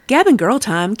Gab and Girl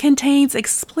Time contains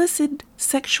explicit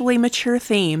sexually mature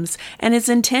themes and is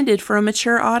intended for a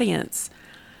mature audience.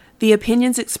 The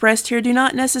opinions expressed here do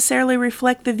not necessarily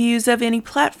reflect the views of any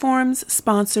platforms,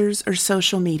 sponsors, or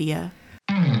social media.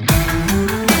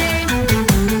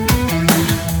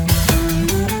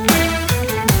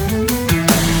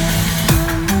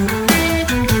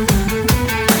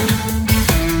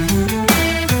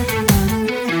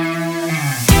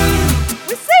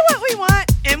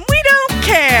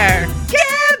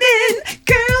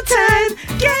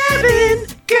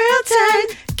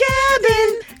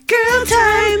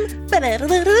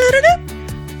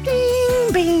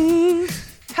 Bing, bing.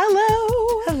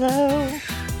 Hello.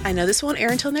 I know this won't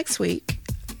air until next week,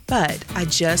 but I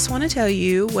just want to tell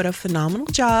you what a phenomenal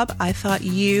job I thought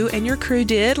you and your crew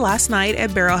did last night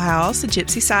at Barrel House, a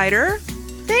Gypsy Cider.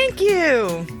 Thank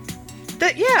you.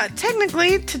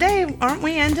 Technically today, aren't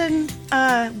we ending?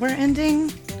 We're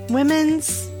ending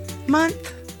Women's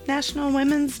Month, National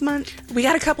Women's Month. We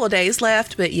got a couple of days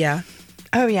left, but yeah.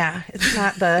 Oh yeah, it's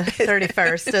not the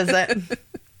 31st, is it?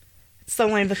 It's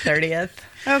only the 30th.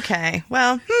 Okay,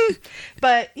 well,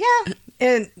 but yeah,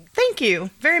 and thank you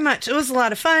very much. It was a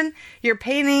lot of fun. Your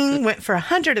painting went for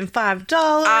 $105.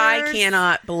 I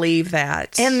cannot believe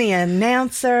that. And the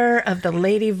announcer of the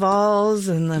Lady Vols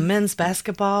and the men's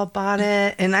basketball bought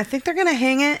it, and I think they're going to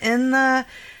hang it in the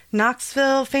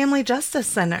Knoxville Family Justice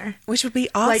Center. Which would be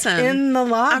awesome. Like in the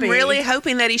lobby. I'm really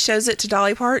hoping that he shows it to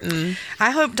Dolly Parton.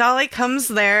 I hope Dolly comes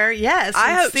there, yes.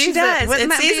 I hope she does. Wouldn't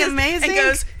that be amazing? amazing? And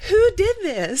goes, who did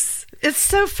this? It's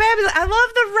so fabulous. I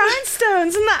love the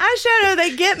rhinestones and the eyeshadow.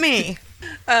 They get me.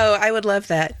 Oh, I would love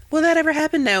that. Will that ever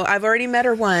happen? No, I've already met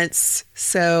her once.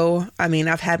 So, I mean,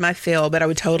 I've had my fill, but I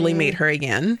would totally meet her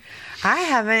again. I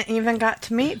haven't even got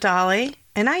to meet Dolly,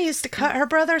 and I used to cut her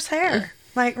brother's hair.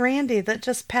 Like Randy that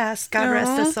just passed. God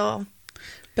rest his soul.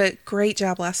 But great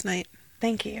job last night.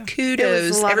 Thank you.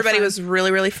 Kudos. Everybody was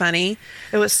really, really funny.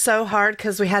 It was so hard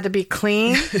because we had to be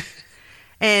clean.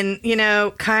 And,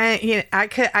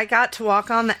 I got to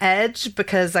walk on the edge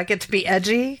because I get to be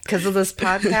edgy because of this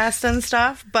podcast and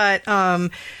stuff. But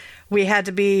we had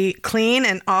to be clean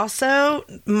and also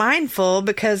mindful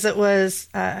because it was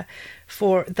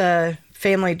for the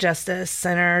Family Justice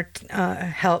Center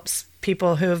helps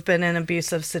people who have been in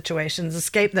abusive situations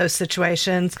escape those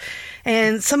situations.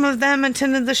 And some of them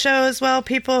attended the show as well.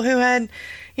 People who had,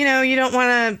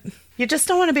 you just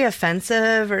don't want to be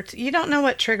offensive or you don't know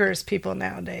what triggers people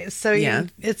nowadays. So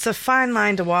it's a fine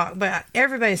line to walk, but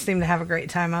everybody seemed to have a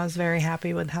great time. I was very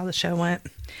happy with how the show went.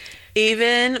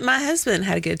 Even my husband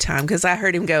had a good time because I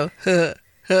heard him go,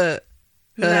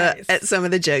 nice. At some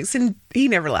of the jokes, and he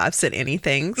never laughs at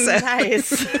anything. So.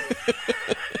 Nice.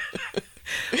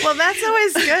 Well, that's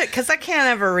always good because I can't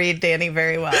ever read Danny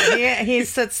very well. He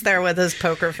sits there with his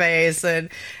poker face, and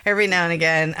every now and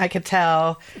again, I could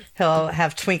tell he'll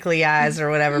have twinkly eyes or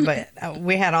whatever. But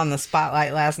we had on the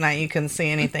spotlight last night; you couldn't see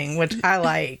anything, which I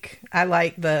like. I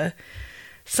like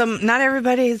not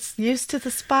everybody's used to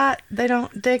the spot; they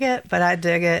don't dig it, but I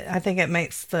dig it. I think it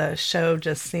makes the show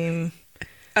just seem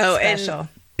special.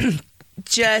 And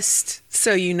just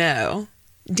so you know,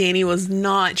 Danny was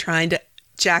not trying to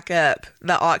jack up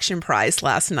the auction price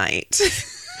last night,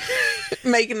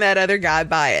 making that other guy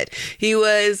buy it. He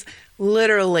was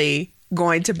literally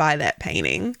going to buy that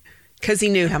painting because he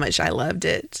knew how much I loved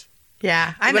it.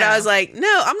 Yeah, I know. But I was like,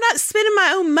 no, I'm not spending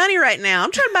my own money right now.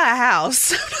 I'm trying to buy a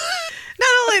house. Not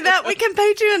only that, we can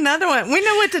paint you another one. We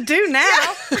know what to do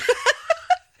now. Yeah.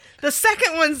 The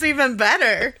second one's even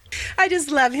better. I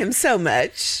just love him so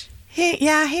much. He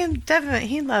definitely,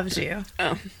 he loves you.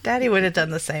 Oh. Daddy would have done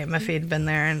the same if he'd been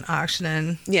there and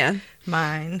auctioning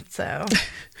mine. So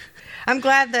I'm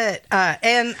glad that,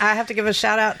 and I have to give a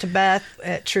shout out to Beth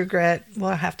at True Grit.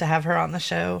 We'll have to have her on the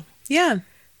show. Yeah.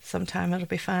 Sometime it'll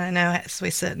be fun. I know as we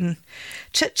sit and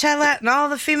chit-chat and all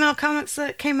the female comics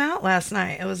that came out last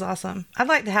night. It was awesome. I'd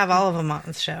like to have all of them on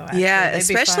the show. Actually. Yeah,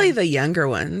 especially the younger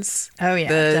ones. Oh, yeah,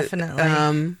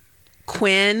 definitely.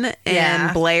 Quinn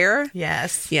and Blair.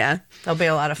 Yes. Yeah. They'll be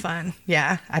a lot of fun.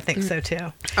 Yeah, I think so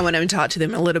too. I went up and talked to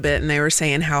them a little bit, and they were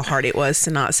saying how hard it was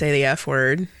to not say the F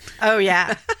word. Oh,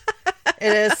 yeah.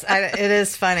 It is. It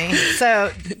is funny.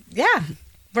 So, yeah,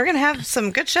 we're going to have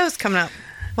some good shows coming up.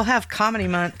 We'll have Comedy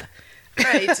Month.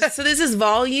 Right. So this is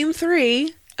Volume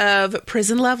 3 of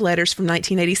Prison Love Letters from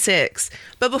 1986.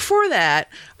 But before that,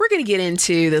 we're going to get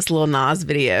into this Lil Nas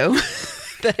video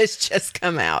that has just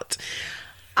come out.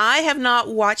 I have not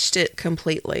watched it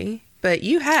completely, but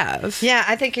you have. Yeah,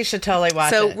 I think you should totally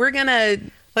watch it. So we're going to...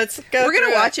 We're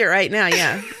going to watch it right now,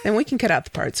 yeah. And we can cut out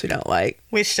the parts we don't like.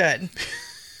 We should.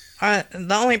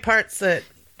 The only parts that,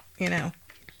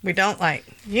 we don't like.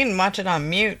 You can watch it on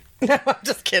mute. No, I'm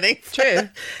just kidding. True.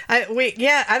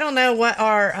 I don't know what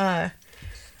our.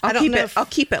 I'll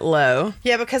keep it low.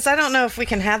 Yeah, because I don't know if we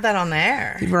can have that on the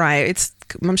air. Right.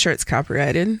 I'm sure it's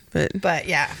copyrighted, but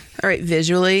yeah. All right.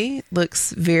 Visually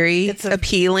looks very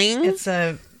appealing. It's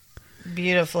a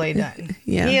beautifully done.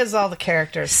 Yeah. He has all the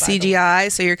characters.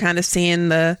 CGI, so you're kind of seeing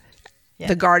the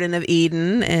Garden of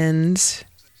Eden, and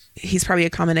he's probably a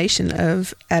combination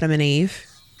of Adam and Eve,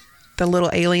 the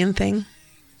little alien thing.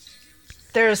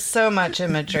 There's so much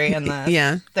imagery in this.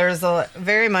 Yeah. There's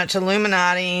very much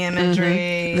Illuminati imagery.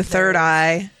 Mm-hmm. The third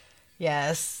eye.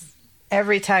 Yes.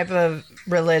 Every type of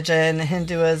religion,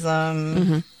 Hinduism.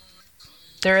 Mm-hmm.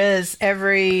 There is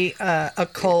every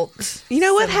occult. You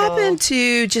know what symbol. happened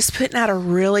to just putting out a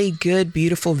really good,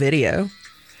 beautiful video?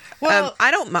 Well,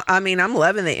 I'm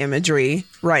loving the imagery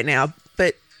right now,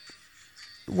 but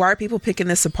why are people picking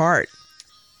this apart?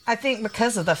 I think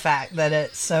because of the fact that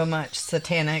it's so much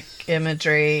satanic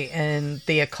imagery and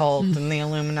the occult and the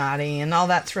Illuminati and all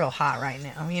that's real hot right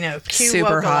now. You know, Q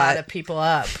Super woke hot. a lot of people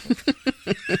up.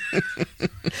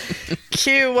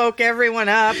 Q woke everyone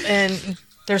up, and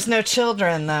there's no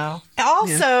children though.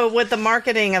 Also, with the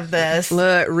marketing of this,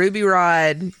 Look, Ruby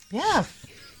Rod. yeah,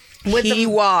 He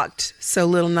walked so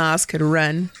Lil Nas could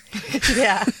run.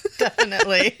 yeah,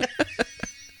 definitely.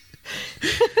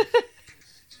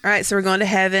 All right, so we're going to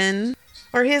heaven.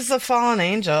 Or he's the fallen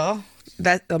angel.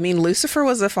 Lucifer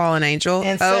was a fallen angel.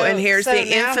 And and here's so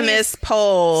the now infamous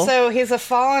pole. So he's a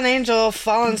fallen angel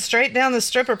falling straight down the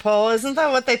stripper pole. Isn't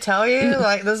that what they tell you?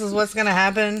 Like, this is what's going to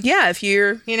happen? Yeah, if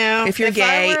you're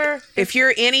gay, if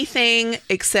you're anything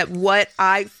except what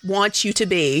I want you to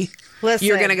be, listen,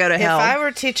 you're going to go to hell. If I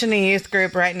were teaching a youth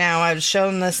group right now, I'd show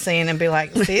them this scene and be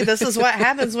like, see, this is what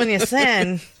happens when you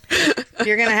sin.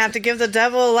 You're going to have to give the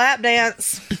devil a lap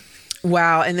dance.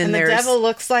 Wow, and then the devil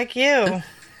looks like you.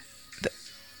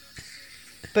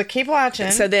 But keep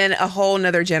watching. So then a whole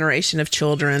nother generation of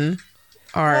children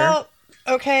are... Well,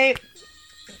 okay.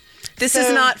 This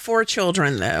is not for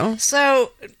children, though.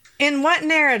 So, in what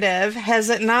narrative has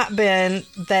it not been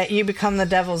that you become the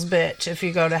devil's bitch if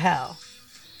you go to hell?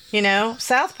 You know,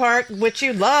 South Park, which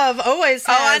you love, always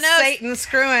has Satan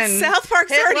screwing. South Park's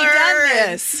Hitler already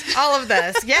done this. All of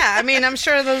this. Yeah, I mean, I'm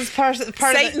sure those part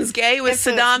Satan's of gay with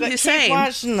Saddam Hussein. Keep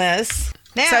watching this.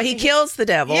 Now, so he kills the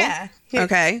devil. Yeah.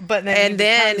 Okay. But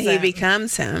then he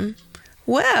becomes him.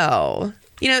 Well,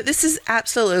 you know, this is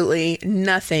absolutely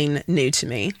nothing new to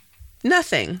me.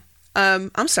 Nothing.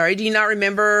 I'm sorry. Do you not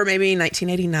remember maybe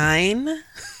 1989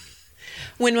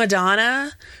 when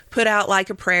Madonna put out Like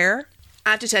a Prayer? I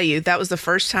have to tell you, that was the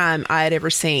first time I had ever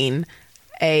seen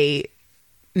a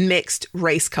mixed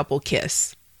race couple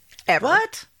kiss. Ever.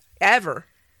 What? Ever.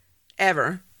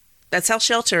 That's how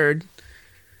sheltered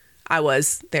I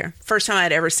was there. First time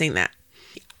I'd ever seen that.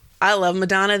 I love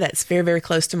Madonna. That's very, very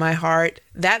close to my heart.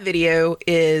 That video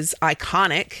is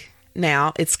iconic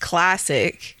now. It's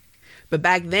classic. But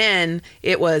back then,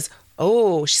 it was,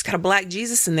 oh, she's got a black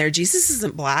Jesus in there. Jesus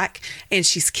isn't black. And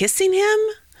she's kissing him?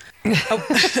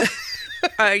 Oh.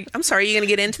 I'm sorry, are you going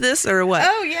to get into this or what?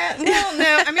 Oh yeah,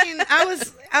 no. I mean,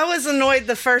 I was annoyed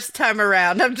the first time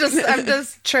around. I'm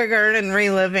just triggered and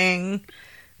reliving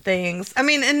things. I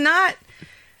mean, and not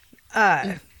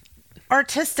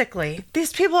artistically.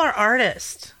 These people are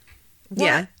artists. What?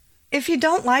 Yeah. If you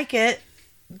don't like it,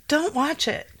 don't watch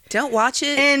it. Don't watch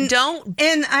it. And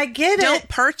I get it. Don't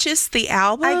purchase the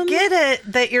album. I get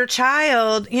it that your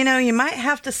child, you know, you might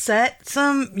have to set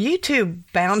some YouTube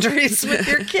boundaries with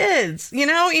your kids. You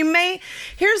know,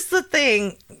 here's the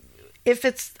thing. If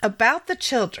it's about the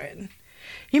children,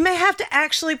 you may have to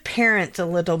actually parent a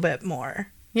little bit more.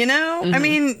 You know? Mm-hmm. I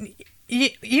mean,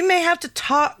 you may have to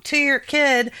talk to your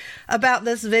kid about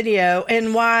this video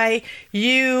and why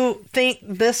you think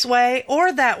this way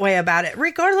or that way about it,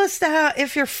 regardless of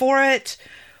if you're for it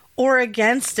or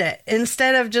against it,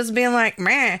 instead of just being like,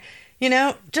 meh, you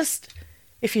know, just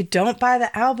if you don't buy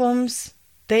the albums,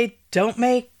 they don't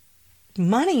make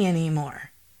money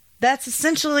anymore. That's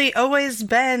essentially always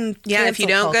been if you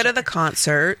don't go to the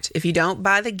concert, if you don't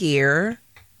buy the gear,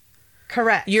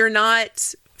 correct, you're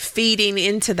not feeding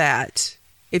into that.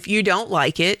 If you don't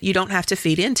like it, you don't have to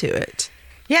feed into it.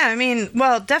 Yeah, I mean,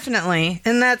 well, definitely.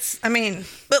 And that's, I mean...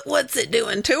 But what's it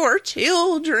doing to our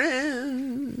children?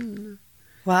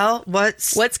 Well,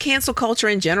 what's cancel culture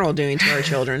in general doing to our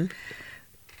children?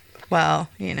 Well,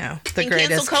 you know, the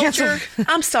greatest cancel culture.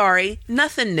 I'm sorry,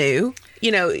 nothing new.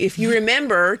 You know, if you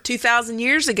remember 2,000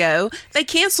 years ago, they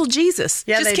canceled Jesus.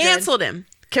 Yeah, just canceled him.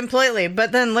 Completely.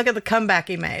 But then look at the comeback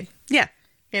he made. Yeah.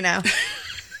 You know...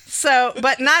 So,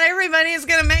 but not everybody is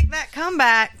going to make that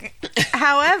comeback.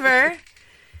 However,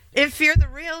 if you're the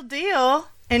real deal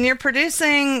and you're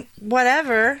producing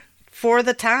whatever for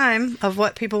the time of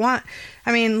what people want,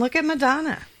 I mean, look at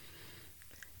Madonna.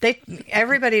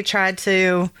 Everybody tried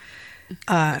to,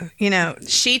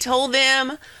 She told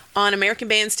them on American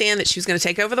Bandstand that she was going to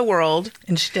take over the world.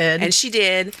 and she did. And she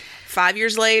did. 5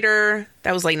 years later,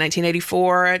 that was like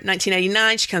 1984.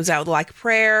 1989, she comes out with Like a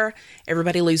Prayer.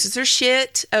 Everybody loses their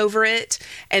shit over it.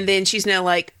 And then she's now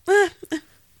like,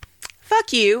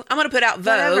 fuck you. I'm going to put out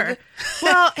Vogue. Whatever.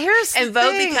 Well, here's And the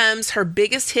Vogue thing. becomes her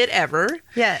biggest hit ever.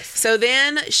 Yes. So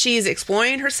then she's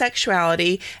exploring her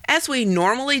sexuality as we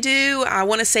normally do. I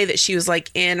want to say that she was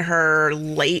like in her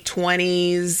late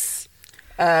 20s,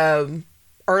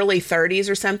 early 30s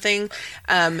or something.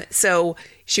 So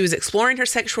she was exploring her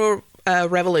sexual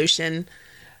revolution,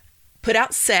 put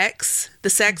out Sex, the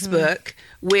sex book,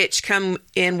 which come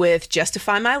in with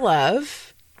Justify My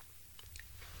Love.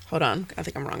 Hold on. I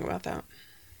think I'm wrong about that.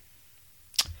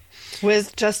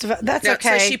 With Justify, that's No,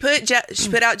 okay. So she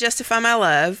put out Justify My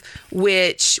Love,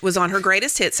 which was on her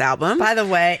greatest hits album. By the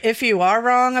way, if you are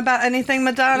wrong about anything,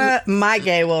 Madonna, my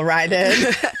gay will write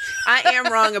in. I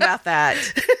am wrong about that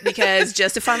because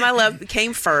Justify My Love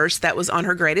came first. That was on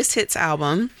her greatest hits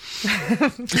album.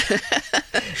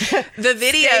 The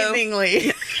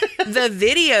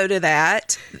video to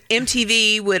that,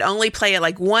 MTV would only play it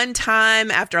like one time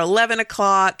after 11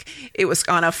 o'clock. It was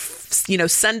on a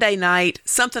Sunday night,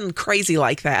 something crazy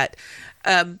like that.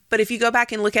 But if you go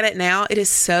back and look at it now, it is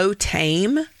so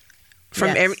tame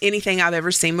from Yes. anything I've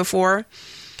ever seen before.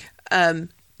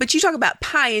 But you talk about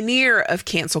pioneer of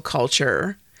cancel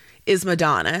culture is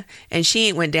Madonna, and she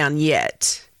ain't went down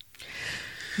yet.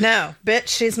 No, bitch,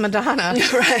 she's Madonna.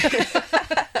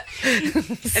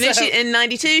 And then in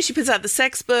 92, she puts out the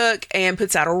sex book and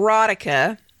puts out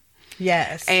Erotica.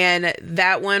 Yes. And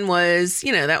that one was,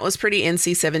 that was pretty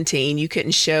NC-17. You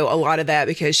couldn't show a lot of that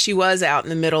because she was out in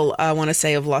the middle, I want to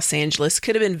say, of Los Angeles.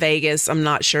 Could have been Vegas. I'm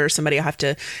not sure. Somebody will have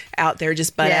to out there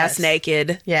just butt-ass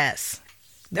naked. Yes.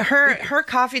 Her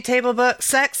coffee table book,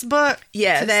 sex book,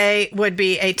 Yes. today would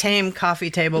be a tame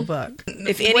coffee table book.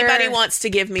 If anybody wants to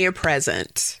give me a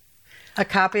present, a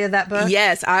copy of that book?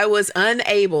 yes, I was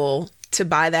unable to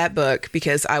buy that book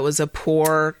because I was a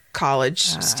poor college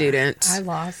student. I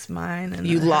lost mine in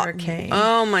You the hurricane.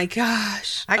 Oh my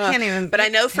gosh. I can't even. But I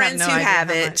know friends no who idea have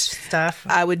how it. much stuff.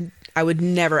 I would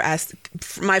never ask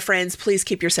my friends, please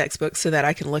keep your sex book so that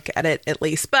I can look at it at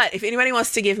least. But if anybody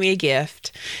wants to give me a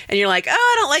gift and you're like, oh,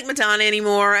 I don't like Madonna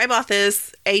anymore. I bought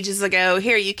this ages ago.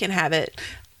 Here, you can have it.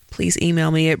 Please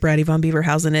email me at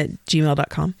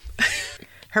bradyvonbeaverhausen@gmail.com.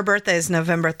 Her birthday is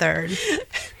November 3rd.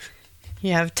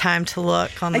 You have time to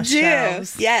look on the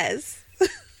shelves. Yes.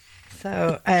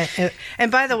 So, and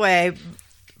by the way,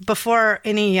 before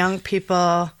any young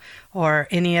people or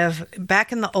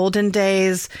back in the olden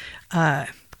days, us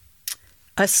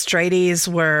straighties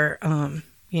were,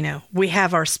 we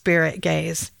have our spirit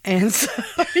gays. And so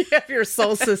you have your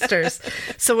soul sisters.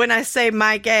 So when I say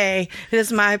my gay, it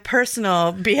is my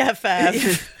personal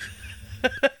BFF.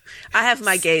 I have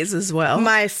my gays as well.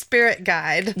 My spirit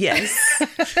guide. Yes.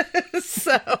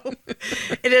 So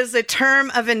it is a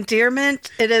term of endearment.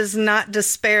 It is not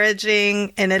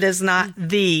disparaging, and it is not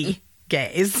the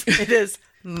gays. It is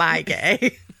my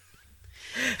gay.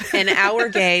 And our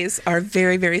gays are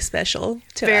very, very special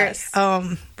to us.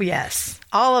 Yes,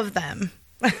 all of them.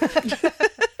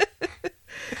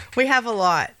 We have a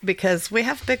lot because we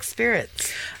have big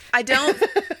spirits. I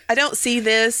don't see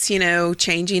this,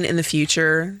 changing in the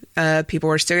future. People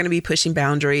are still going to be pushing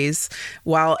boundaries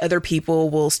while other people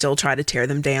will still try to tear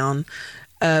them down.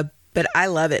 But I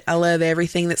love it. I love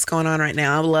everything that's going on right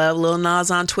now. I love Lil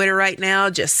Nas on Twitter right now,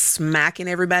 just smacking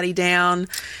everybody down.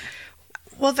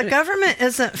 Well, the government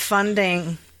isn't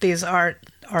funding these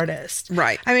artists.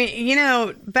 Right. I mean,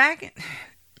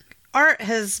 art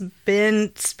has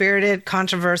been spirited,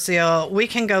 controversial. We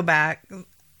can go back.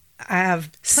 I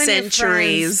have plenty of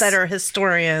friends that are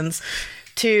historians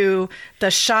to the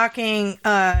shocking,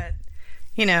 art,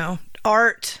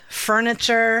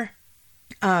 furniture.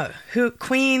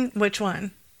 Queen, which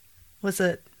one? Was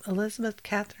it Elizabeth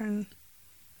Catherine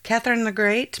the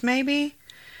Great, maybe?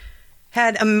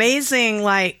 Had amazing,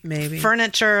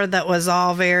 furniture that was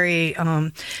all very,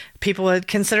 people would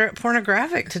consider it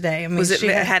pornographic today. I mean, it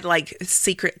had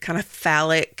secret kind of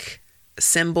phallic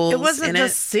symbols. It wasn't in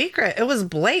just secret. It was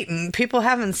blatant. People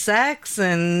having sex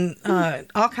and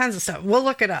all kinds of stuff. We'll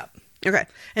look it up. Okay.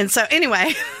 And so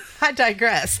anyway, I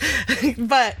digress.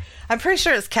 But I'm pretty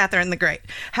sure it's Catherine the Great.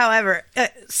 However,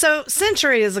 so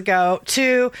centuries ago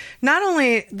to not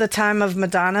only the time of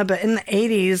Madonna, but in the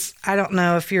 80s, I don't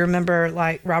know if you remember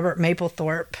Robert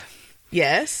Mapplethorpe.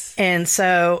 Yes. And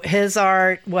so his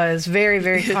art was very,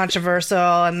 very controversial,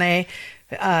 and they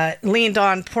leaned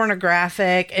on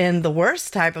pornographic and the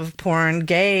worst type of porn,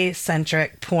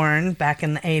 gay-centric porn back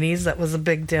in the 80s. That was a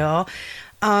big deal.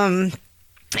 And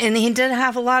he did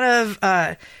have a lot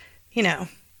of,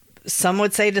 some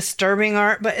would say disturbing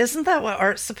art, but isn't that what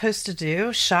art's supposed to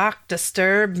do? Shock,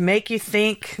 disturb, make you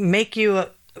think, make you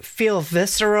feel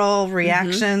visceral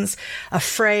reactions,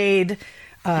 afraid,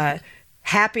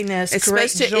 happiness, it's great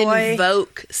supposed joy. to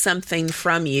invoke something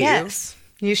from you. Yes.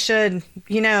 You should,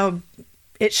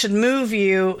 it should move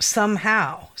you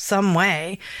somehow, some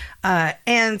way.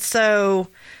 And so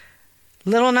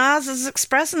Lil Nas is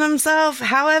expressing himself.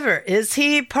 However, is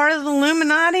he part of the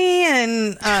Illuminati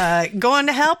and going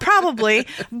to hell? Probably.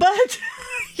 But,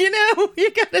 you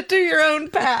got to do your own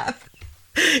path.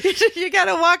 You got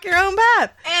to walk your own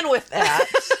path. And with that,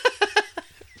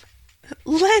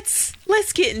 let's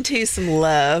get into some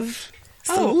love.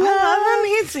 I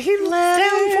love him. He's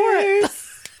down for it.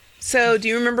 So, do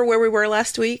you remember where we were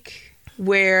last week?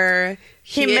 Where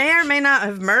he may or may not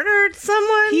have murdered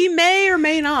someone? He may or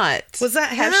may not. Was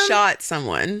that have him? shot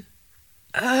someone.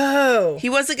 Oh. He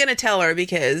wasn't going to tell her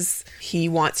because he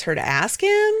wants her to ask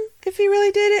him if he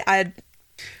really did it.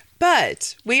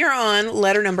 But we are on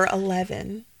letter number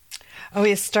 11. Oh,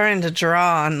 he's starting to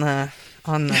draw on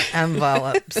the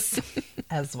envelopes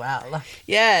as well.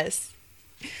 Yes.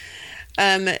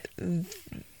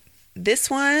 This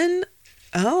one,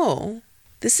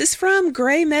 this is from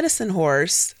Gray Medicine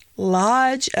Horse,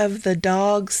 Lodge of the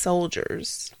Dog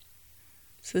Soldiers.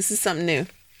 So this is something new.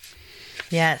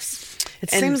 Yes. It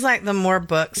seems like the more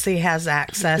books he has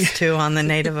access to on the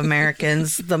Native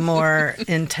Americans, the more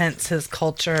intense his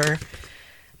culture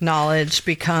knowledge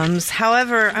becomes.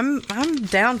 However, I'm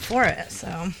down for it.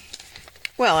 So,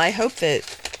 well, I hope that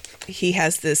he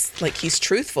has this, like, he's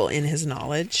truthful in his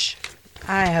knowledge.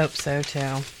 I hope so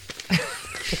too.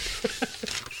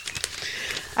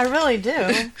 I really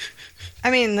do.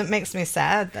 I mean, that makes me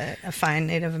sad that a fine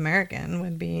Native American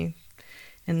would be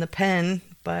in the pen,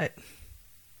 but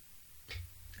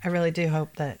I really do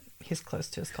hope that he's close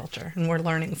to his culture and we're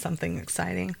learning something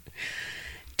exciting.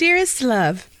 Dearest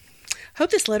love,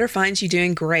 hope this letter finds you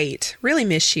doing great. Really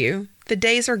miss you. The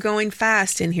days are going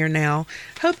fast in here now.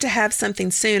 Hope to have something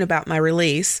soon about my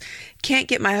release. Can't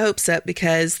get my hopes up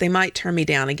because they might turn me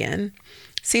down again.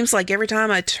 Seems like every time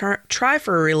I try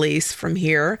for a release from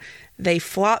here, they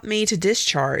flop me to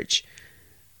discharge,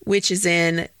 which is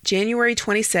in January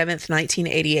 27th,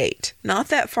 1988. Not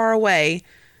that far away.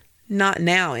 Not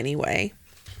now, anyway.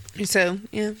 So,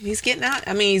 yeah, he's getting out.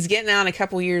 I mean, he's getting out in a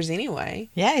couple years anyway.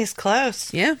 Yeah, he's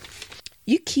close. Yeah.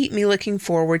 You keep me looking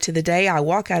forward to the day I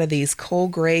walk out of these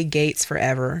cold gray gates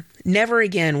forever. Never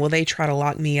again will they try to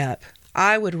lock me up.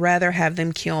 I would rather have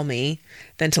them kill me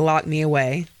than to lock me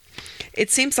away. It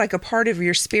seems like a part of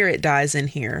your spirit dies in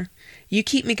here. You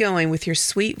keep me going with your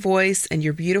sweet voice and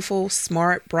your beautiful,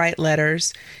 smart, bright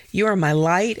letters. You are my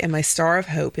light and my star of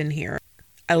hope in here.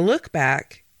 I look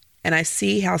back and I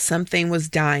see how something was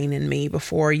dying in me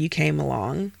before you came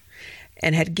along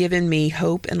and had given me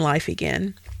hope and life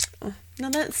again. Oh, now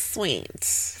that's sweet.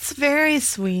 It's very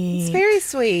sweet. It's very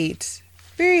sweet.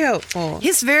 Very hopeful.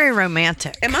 He's very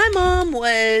romantic. And my mom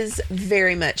was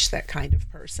very much that kind of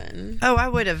person. Oh, I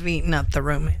would have eaten up the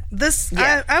romance.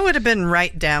 Yeah. I would have been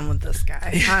right down with this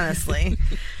guy, honestly.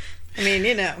 I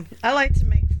mean, I like to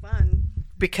make fun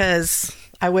because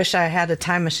I wish I had a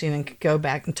time machine and could go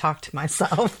back and talk to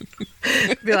myself.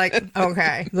 Be like,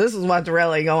 okay, this is what's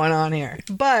really going on here.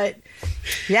 But,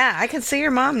 yeah, I can see your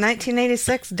mom,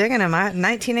 1986, digging him.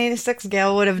 1986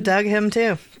 Gail would have dug him,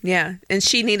 too. Yeah, and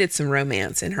she needed some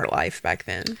romance in her life back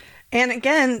then. And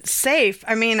again, safe.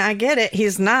 I mean, I get it.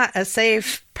 He's not a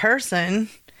safe person,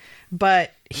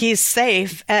 but he's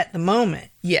safe at the moment.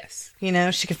 Yes.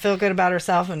 She could feel good about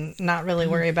herself and not really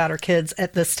worry about her kids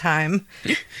at this time.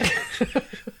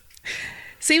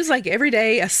 Seems like every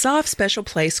day a soft, special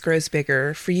place grows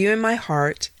bigger for you in my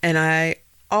heart, and I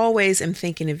always am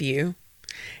thinking of you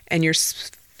and your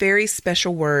very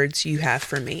special words you have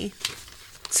for me.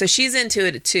 So she's into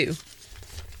it too.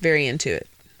 Very into it.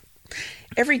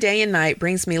 Every day and night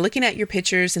brings me looking at your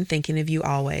pictures and thinking of you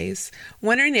always,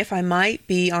 wondering if I might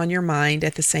be on your mind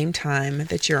at the same time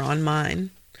that you're on mine.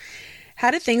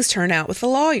 How did things turn out with the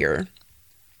lawyer?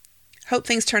 Hope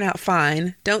things turn out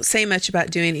fine. Don't say much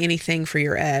about doing anything for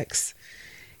your ex.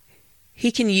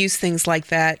 He can use things like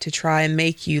that to try and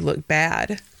make you look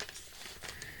bad.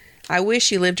 I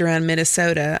wish you lived around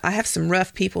Minnesota. I have some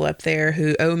rough people up there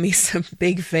who owe me some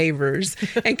big favors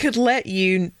and could let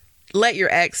your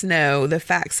ex know the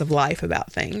facts of life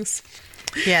about things.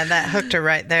 Yeah, that hooked her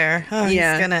right there. Oh,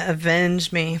 Yeah. he's going to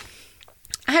avenge me.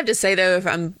 I have to say, though, if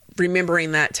I'm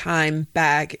remembering that time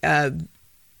back, I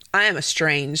am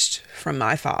estranged from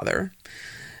my father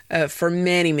for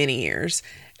many, many years.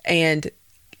 And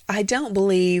I don't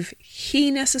believe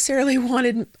he necessarily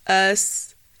wanted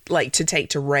us like to take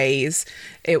to raise.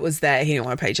 It was that he didn't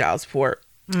want to pay child support.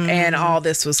 And all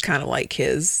this was kind of like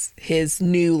his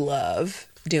new love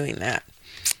doing that.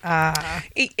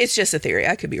 It's just a theory.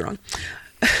 I could be wrong.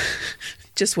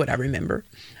 Just what I remember.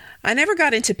 I never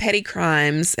got into petty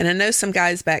crimes, and I know some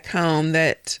guys back home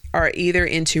that are either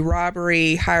into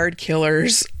robbery, hired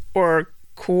killers, or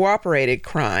cooperated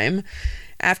crime.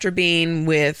 After being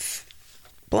with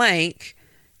blank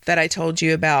that I told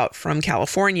you about from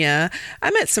California,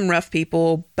 I met some rough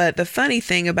people, but the funny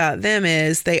thing about them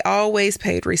is they always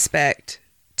paid respect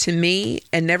to me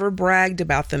and never bragged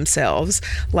about themselves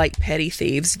like petty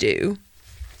thieves do.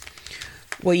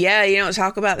 Well, yeah, you don't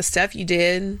talk about the stuff you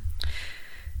did.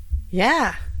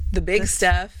 Yeah. The big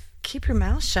stuff. Keep your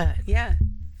mouth shut. Yeah.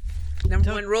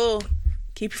 Number one rule,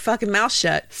 keep your fucking mouth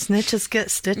shut. Snitches get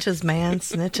stitches, man.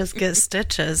 Snitches get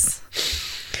stitches.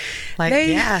 Like,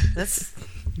 that's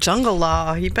jungle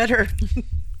law. You better.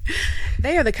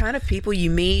 They are the kind of people you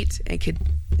meet and could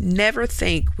never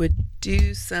think would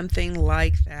do something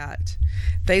like that.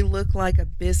 They look like a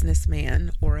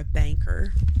businessman or a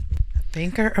banker. A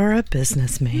banker or a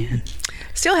businessman.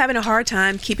 Still having a hard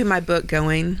time keeping my book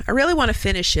going. I really want to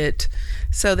finish it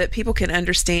so that people can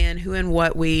understand who and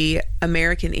what we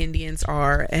American Indians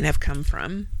are and have come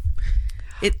from.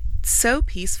 It's so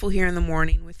peaceful here in the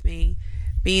morning with me,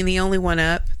 being the only one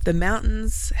up. The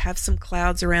mountains have some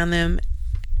clouds around them,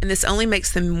 and this only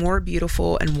makes them more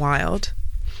beautiful and wild.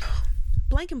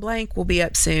 Blank and Blank will be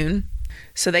up soon,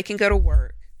 so they can go to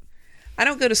work. I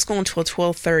don't go to school until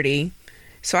 12:30,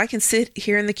 so I can sit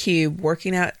here in the cube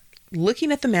working out,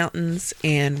 looking at the mountains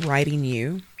and writing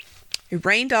you. It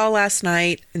rained all last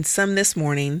night and some this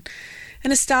morning,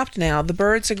 and it's stopped now. The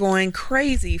birds are going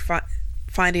crazy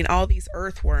finding all these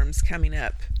earthworms coming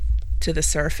up to the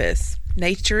surface.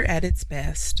 Nature at its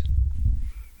best.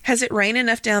 Has it rained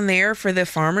enough down there for the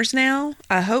farmers now?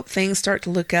 I hope things start to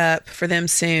look up for them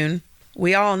soon.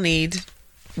 We all need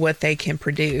what they can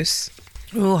produce.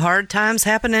 Ooh, hard times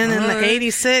happening in the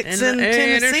 86 in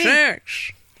Tennessee.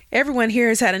 86. Everyone here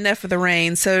has had enough of the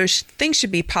rain, so things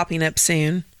should be popping up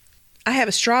soon. I have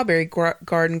a strawberry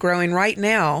garden growing right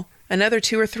now. Another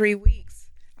 2 or 3 weeks,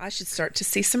 I should start to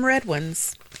see some red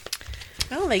ones.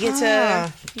 Oh, you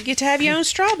get to have your own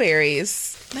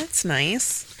strawberries. That's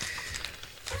nice.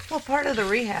 Well, part of the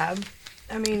rehab,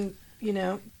 I mean,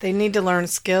 they need to learn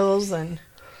skills and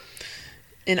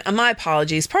my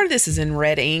apologies, part of this is in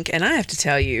red ink, and I have to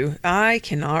tell you, I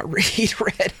cannot read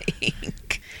red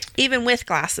ink, even with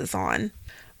glasses on.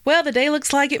 Well, the day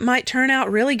looks like it might turn out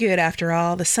really good after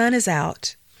all. The sun is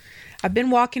out. I've been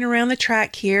walking around the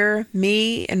track here.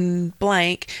 Me and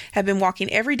Blank have been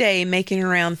walking every day, making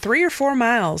around 3 or 4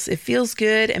 miles. It feels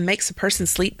good and makes a person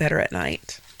sleep better at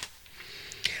night.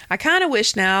 I kind of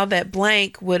wish now that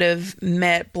Blank would have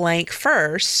met Blank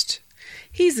first.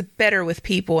 He's better with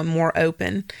people and more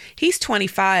open. He's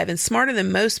 25 and smarter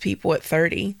than most people at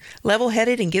 30.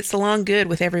 Level-headed and gets along good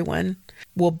with everyone.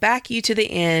 Will back you to the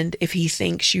end if he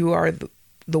thinks you are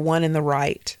the one in the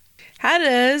right. How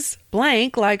does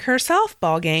Blank like her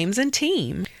softball games and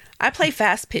team? I play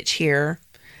fast pitch here,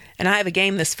 and I have a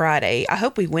game this Friday. I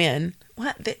hope we win.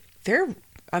 What?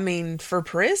 For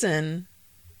prison,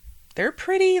 they're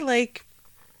pretty,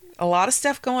 a lot of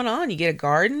stuff going on. You get a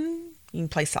garden. You can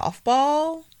play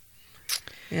softball.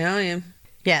 Yeah.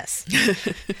 Yes.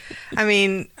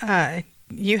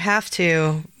 You have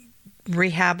to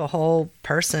rehab a whole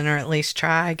person, or at least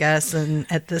try, I guess, and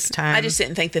at this time. I just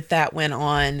didn't think that went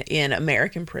on in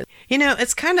American prison.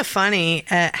 It's kind of funny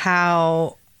at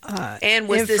how... and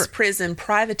was this prison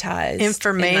privatized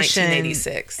information in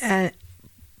 1986?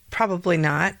 Probably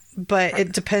not, but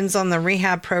it depends on the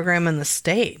rehab program in the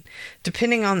state.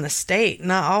 Depending on the state,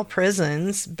 not all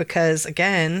prisons, because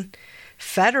again,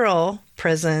 federal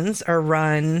prisons are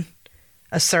run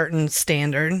a certain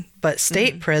standard, but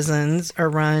state prisons are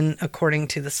run according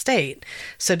to the state.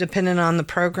 So depending on the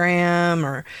program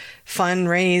or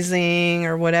fundraising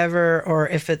or whatever, or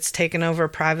if it's taken over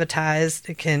privatized,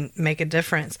 it can make a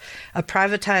difference. A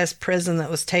privatized prison that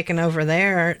was taken over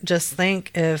there, just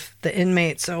think if the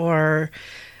inmates are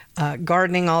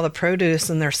gardening all the produce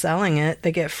and they're selling it,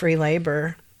 they get free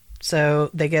labor. So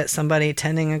they get somebody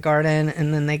tending a garden,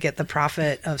 and then they get the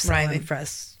profit of selling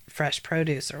fresh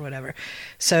produce or whatever.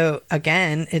 So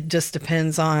again, it just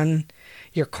depends on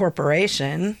your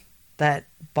corporation that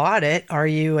bought it. Are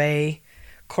you a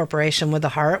corporation with a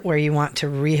heart where you want to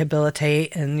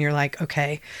rehabilitate and you're like,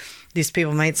 okay, these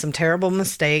people made some terrible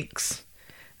mistakes,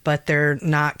 but they're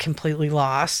not completely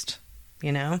lost,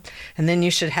 you know? And then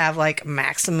you should have like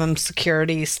maximum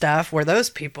security stuff where those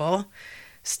people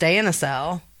stay in a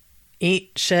cell,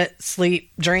 eat, shit,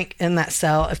 sleep, drink in that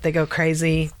cell. If they go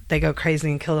crazy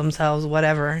and kill themselves,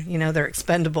 whatever. You know, they're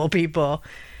expendable people.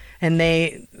 And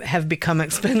they have become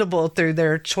expendable through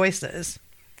their choices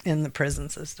in the prison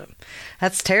system.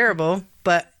 That's terrible,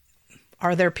 but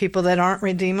are there people that aren't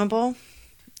redeemable?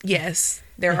 Yes,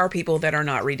 there are people that are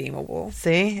not redeemable.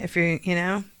 See, if you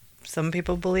know, some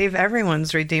people believe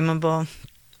everyone's redeemable.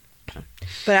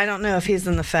 But I don't know if he's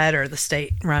in the Fed or the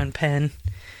state-run pen.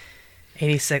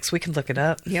 86, we could look it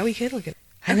up. Yeah, we could look at it.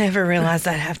 I never realized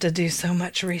I'd have to do so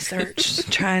much research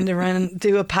trying to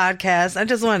do a podcast. I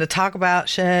just wanted to talk about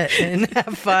shit and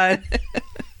have fun.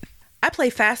 I play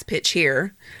fast pitch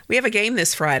here. We have a game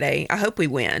this Friday. I hope we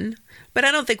win. But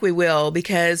I don't think we will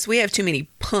because we have too many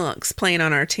punks playing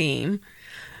on our team.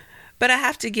 But I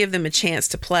have to give them a chance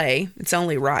to play. It's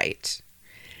only right.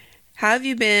 How have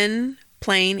you been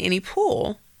playing any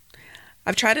pool?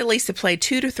 I've tried at least to play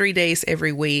 2 to 3 days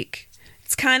every week.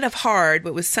 It's kind of hard,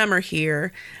 but with summer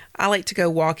here, I like to go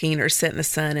walking or sit in the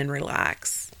sun and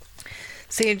relax.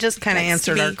 So you just kind of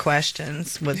answered our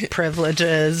questions with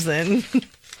privileges, and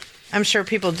I'm sure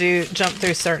people do jump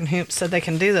through certain hoops so they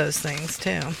can do those things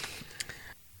too.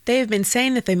 They have been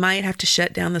saying that they might have to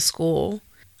shut down the school.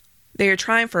 They are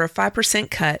trying for a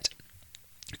 5% cut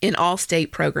in all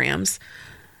state programs.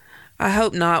 I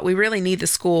hope not. We really need the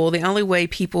school. The only way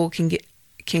people can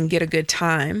get a good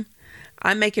time.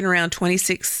 I'm making around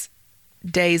 26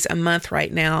 days a month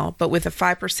right now, but with a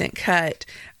 5% cut,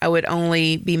 I would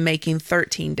only be making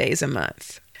 13 days a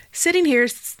month. Sitting here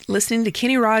listening to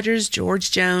Kenny Rogers,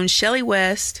 George Jones, Shelley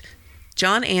West,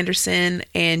 John Anderson,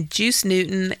 and Juice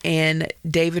Newton, and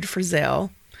David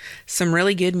Frizzell. Some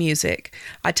really good music.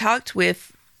 I talked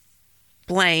with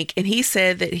Blank, and he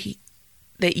said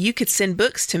that you could send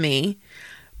books to me,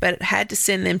 but had to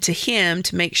send them to him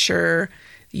to make sure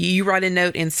you write a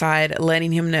note inside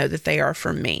letting him know that they are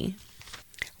from me.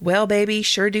 Well, baby,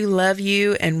 sure do love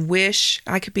you and wish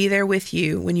I could be there with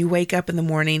you when you wake up in the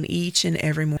morning each and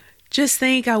every morning. Just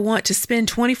think I want to spend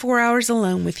 24 hours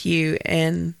alone with you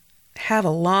and have a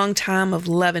long time of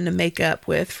loving to make up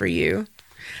with for you.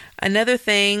 Another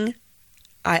thing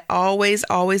I always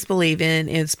believe in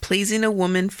is pleasing a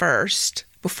woman first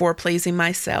before pleasing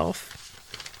myself.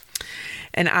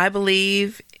 And I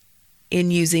believe in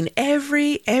using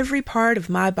every part of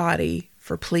my body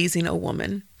for pleasing a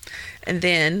woman. And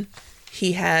then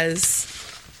he has...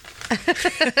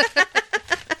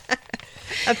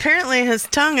 Apparently his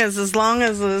tongue is as long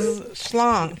as his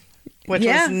schlong, which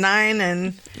was 9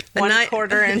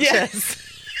 1/4 inches.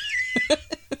 Yeah.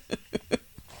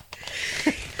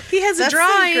 He has That's a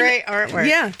drawing. Some great artwork.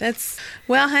 Yeah, that's...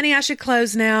 Well, honey, I should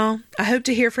close now. I hope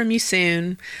to hear from you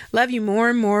soon. Love you more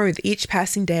and more with each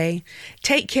passing day.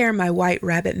 Take care, my white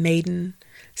rabbit maiden.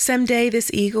 Someday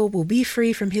this eagle will be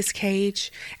free from his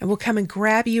cage and will come and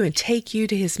grab you and take you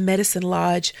to his medicine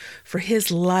lodge for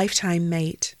his lifetime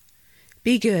mate.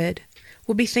 Be good.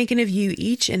 We'll be thinking of you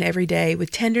each and every day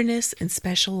with tenderness and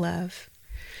special love.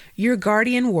 Your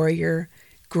guardian warrior,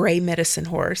 Gray Medicine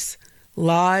Horse,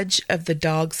 Lodge of the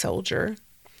Dog Soldier.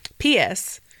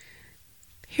 P.S.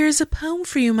 Here's a poem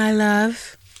for you, my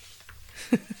love.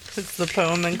 Is the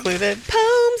poem included?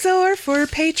 Poems are for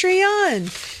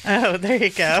Patreon. Oh, there you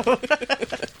go.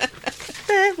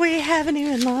 But we haven't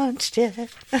even launched yet.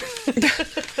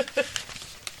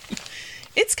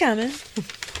 It's coming.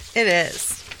 It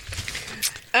is.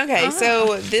 Okay,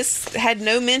 so this had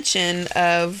no mention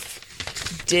of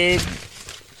did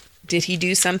he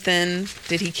do something?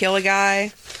 Did he kill a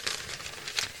guy?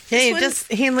 Yeah,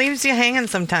 he leaves you hanging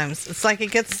sometimes. It's like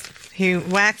he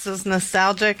waxes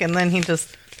nostalgic and then he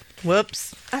just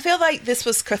whoops. I feel like this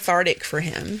was cathartic for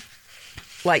him,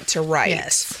 like to write.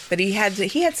 Yes. But he had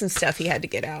some stuff he had to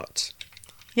get out.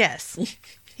 Yes.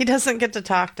 He doesn't get to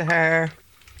talk to her.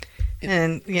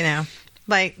 And, you know,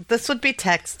 like this would be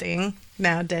texting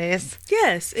nowadays.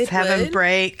 Yes, it's having would.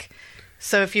 Break.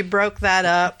 So if you broke that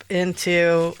up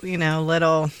into, you know,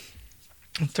 little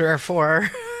 3 or 4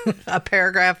 a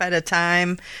paragraph at a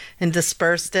time and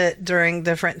dispersed it during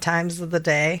different times of the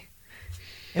day,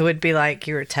 it would be like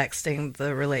you were texting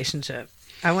the relationship.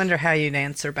 I wonder how you'd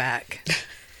answer back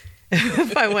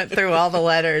if I went through all the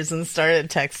letters and started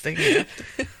texting you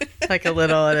like a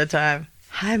little at a time.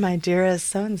 Hi, my dearest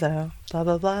so-and-so, blah,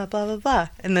 blah, blah, blah, blah, blah.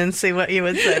 And then see what you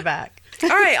would say back. All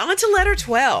right, on to letter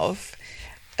 12.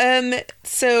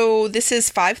 So this is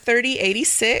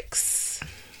 53086.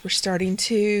 We're starting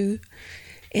to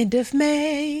end of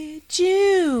May,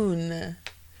 June.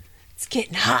 It's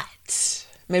getting hot.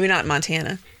 Maybe not in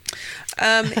Montana.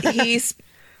 He's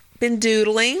been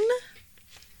doodling.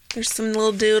 There's some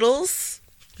little doodles.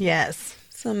 Yes.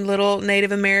 Some little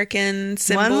Native American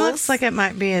symbols. One looks like it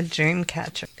might be a dream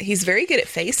catcher. He's very good at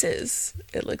faces,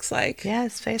 it looks like. Yeah,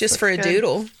 his face just looks for a good.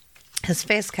 doodle. His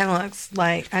face kind of looks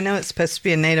like, I know it's supposed to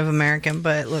be a Native American,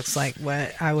 but it looks like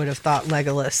what I would have thought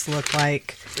Legolas looked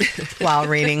like while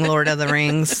reading Lord of the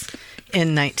Rings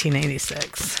in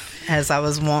 1986, as I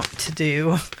was wont to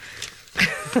do.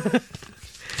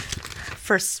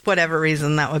 For whatever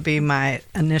reason, that would be my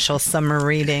initial summer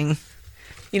reading.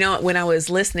 You know, when I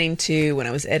was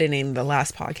editing the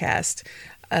last podcast,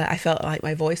 I felt like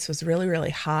my voice was really, really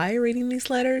high reading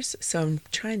these letters. So I'm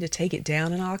trying to take it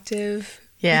down an octave.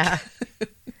 Yeah.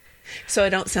 So I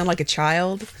don't sound like a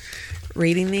child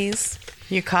reading these.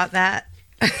 You caught that?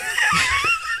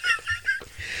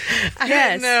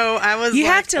 Yes. No, I was You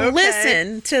like, have to okay.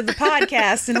 listen to the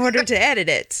podcast in order to edit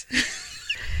it.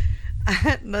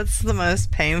 That's the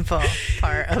most painful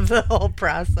part of the whole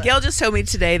process. Gail just told me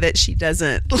today that she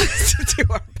doesn't listen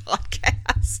to our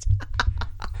podcast.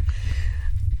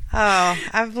 Oh,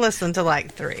 I've listened to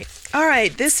like 3. All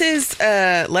right. This is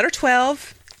letter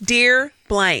 12. Dear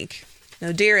blank.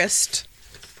 No, dearest.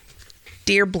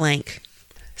 Dear blank.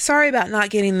 Sorry about not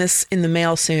getting this in the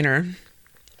mail sooner.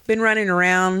 Been running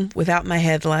around without my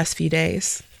head the last few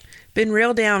days. Been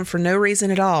real down for no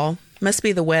reason at all. Must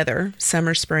be the weather,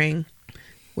 summer, spring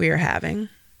we are having.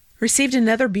 Received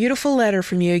another beautiful letter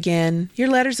from you again. Your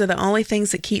letters are the only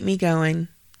things that keep me going.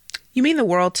 You mean the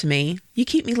world to me. You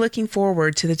keep me looking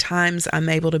forward to the times I'm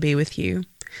able to be with you.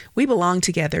 We belong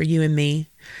together, you and me.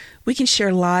 We can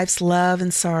share life's love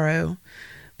and sorrow.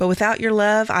 But without your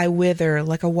love, I wither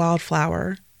like a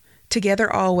wildflower.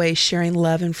 Together always, sharing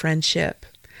love and friendship.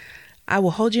 I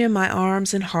will hold you in my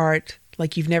arms and heart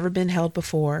like you've never been held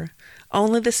before.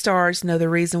 Only the stars know the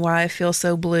reason why I feel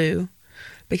so blue.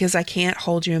 Because I can't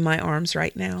hold you in my arms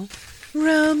right now.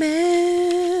 Romance.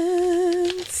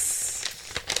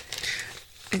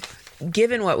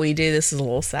 Given what we do, this is a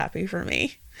little sappy for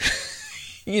me.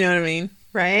 You know what I mean?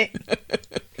 Right?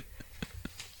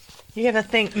 You gotta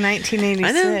think 1986.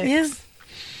 I know, yeah.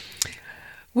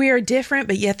 We are different,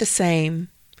 but yet the same.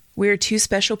 We are two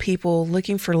special people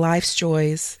looking for life's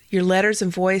joys. Your letters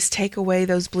and voice take away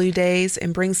those blue days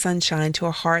and bring sunshine to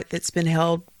a heart that's been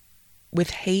held with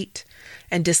hate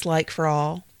and dislike for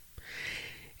all.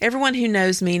 Everyone who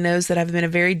knows me knows that I've been a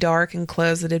very dark and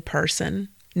closeted person,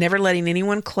 never letting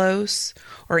anyone close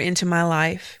or into my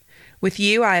life. With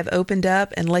you, I have opened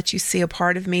up and let you see a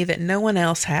part of me that no one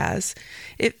else has.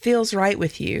 It feels right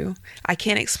with you. I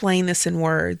can't explain this in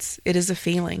words. It is a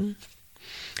feeling.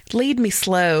 Lead me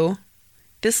slow.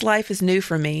 This life is new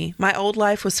for me. My old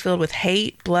life was filled with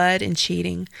hate, blood, and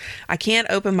cheating. I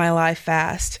can't open my life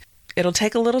fast. It'll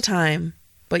take a little time,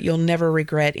 but you'll never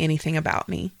regret anything about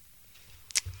me.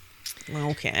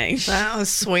 Okay. That was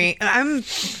sweet. I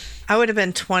would have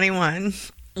been 21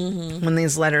 when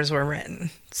these letters were written.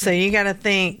 So you got to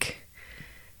think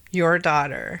your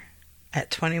daughter at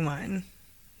 21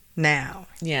 now.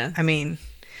 Yeah. I mean,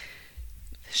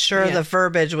 sure, Yeah. the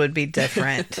verbiage would be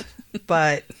different,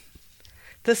 but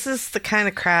this is the kind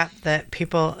of crap that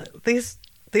people, these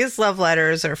love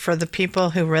letters are for the people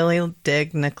who really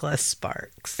dig Nicholas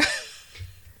Sparks.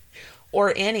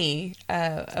 Or any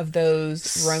of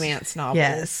those romance novels.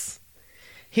 Yes.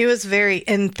 He was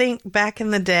and think back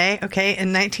in the day, okay,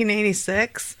 in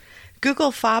 1986,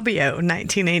 Google Fabio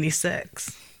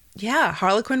 1986. Yeah,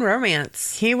 Harlequin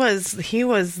romance. He was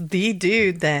the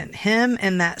dude that him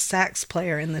and that sax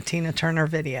player in the Tina Turner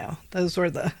video. Those were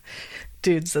the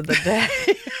dudes of the day.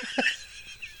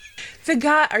 The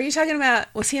guy, are you talking about,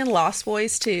 was he in Lost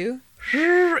Boys too?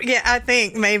 Yeah, I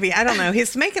think maybe. I don't know.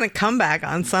 He's making a comeback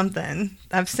on something.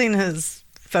 I've seen his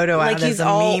photo Like out he's as a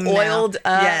all meme oiled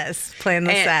now. up. Yes, playing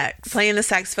the And sax. Playing the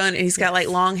saxophone. And he's got like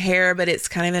long hair, but it's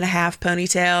kind of in a half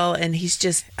ponytail. And he's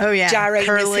just gyrating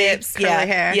curly, his hips. curly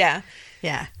hair. Yeah.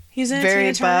 Yeah. He was in a Very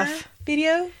Tina Turner buff.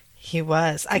 video? He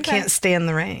was. I Okay. can't stand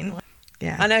the rain.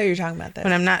 Yeah. I know who you're talking about that.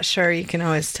 When I'm not sure, you can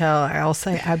always tell. I'll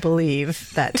say I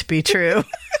believe that to be true.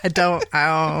 I don't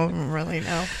really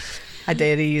know. I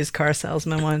dated a used car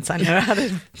salesman once. I know how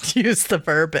to use the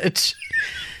verbiage.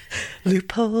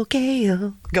 Loophole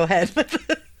Gale. Go ahead.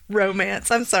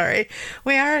 Romance. I'm sorry.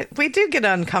 We do get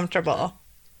uncomfortable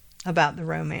about the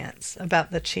romance,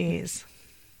 about the cheese.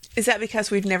 Is that because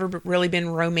we've never really been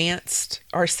romanced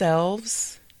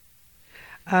ourselves?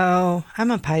 Oh,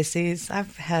 I'm a Pisces.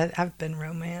 I've been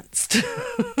romanced. You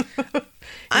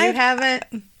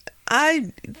haven't?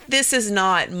 This is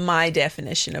not my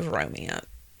definition of romance.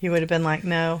 You would have been like,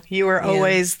 no. You were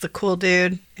always the cool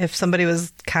dude. If somebody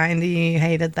was kind to you, you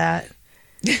hated that.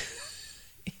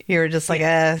 You were just like,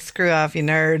 screw off, you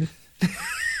nerd.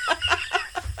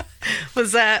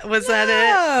 Was that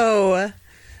it?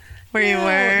 Where you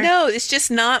were? No, it's just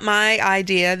not my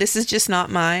idea. This is just not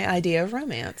my idea of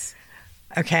romance.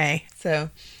 Okay. So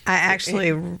I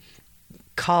actually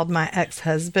called my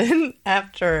ex-husband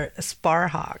after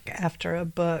Sparhawk, after a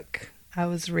book I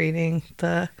was reading.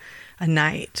 A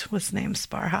Knight was named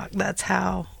Sparhawk. That's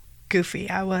how goofy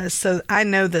I was. So I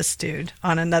know this dude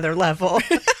on another level.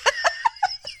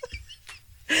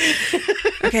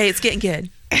 Okay, it's getting good.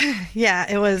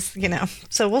 Yeah, it was,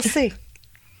 so we'll see.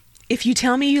 If you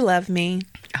tell me you love me,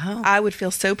 I would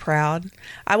feel so proud.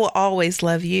 I will always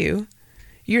love you.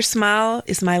 Your smile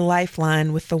is my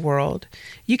lifeline with the world.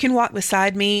 You can walk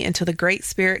beside me until the Great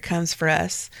Spirit comes for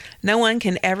us. No one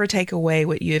can ever take away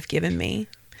what you have given me.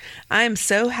 I am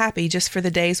so happy just for the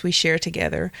days we share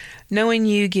together. Knowing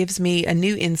you gives me a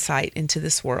new insight into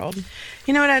this world.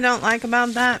 You know what I don't like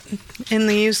about that in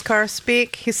the used car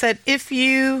speak? He said, if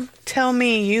you tell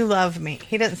me you love me.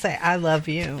 He didn't say, I love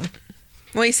you.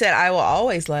 Well, he said, I will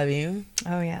always love you.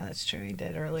 Oh, yeah, that's true. He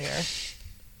did earlier.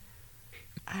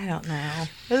 I don't know.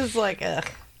 This is like,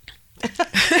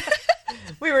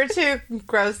 we were too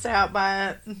grossed out by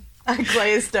it. I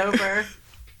glazed over.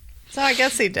 So I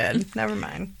guess he did. Never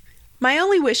mind. My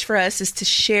only wish for us is to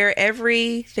share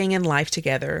everything in life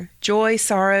together. Joy,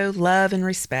 sorrow, love, and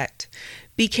respect.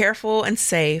 Be careful and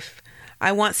safe.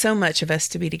 I want so much of us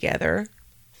to be together.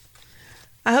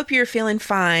 I hope you're feeling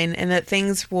fine and that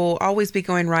things will always be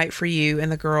going right for you and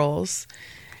the girls.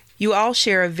 You all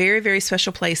share a very, very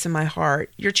special place in my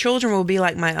heart. Your children will be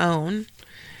like my own.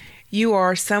 You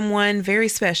are someone very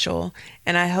special,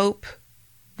 and I hope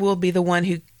I will be the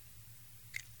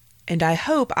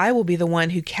one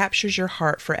who captures your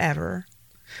heart forever.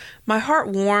 My heart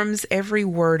warms every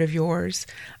word of yours.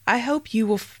 I hope you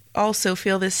will also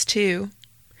feel this too.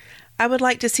 I would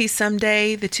like to see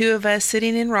someday the two of us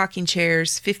sitting in rocking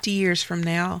chairs 50 years from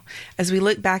now as we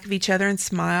look back at each other and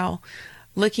smile,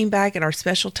 looking back at our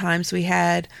special times we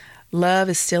had. Love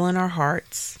is still in our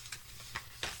hearts.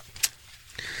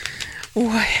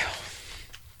 Well,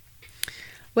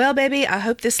 baby, I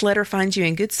hope this letter finds you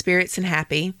in good spirits and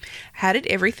happy. How did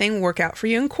everything work out for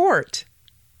you in court?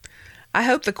 I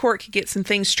hope the court could get some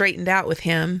things straightened out with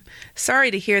him.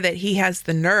 Sorry to hear that he has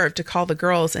the nerve to call the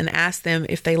girls and ask them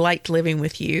if they liked living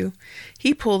with you.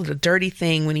 He pulled a dirty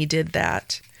thing when he did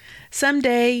that.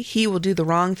 Someday he will do the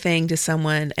wrong thing to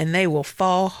someone and they will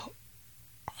fall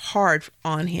hard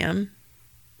on him.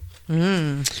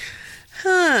 I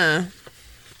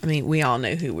mean, we all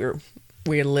know who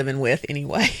we're living with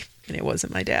anyway, and it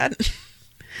wasn't my dad.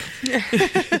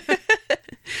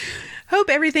 Hope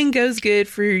everything goes good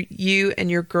for you and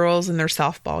your girls in their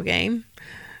softball game.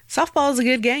 Softball is a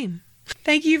good game.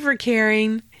 Thank you for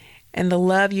caring and the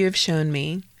love you have shown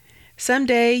me.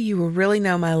 Someday you will really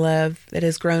know my love that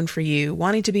has grown for you,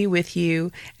 wanting to be with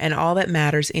you and all that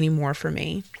matters anymore for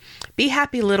me. Be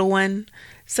happy, little one.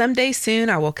 Someday soon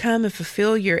I will come and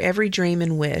fulfill your every dream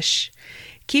and wish,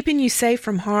 keeping you safe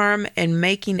from harm and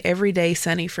making every day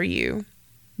sunny for you.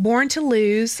 Born to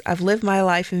lose, I've lived my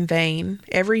life in vain.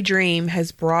 Every dream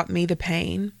has brought me the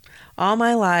pain. All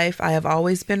my life I have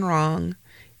always been wrong.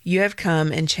 You have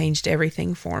come and changed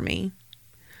everything for me.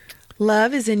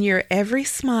 Love is in your every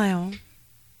smile.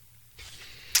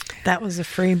 That was a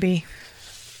freebie.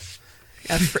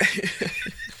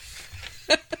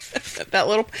 That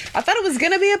little, I thought it was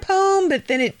going to be a poem, but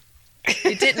then it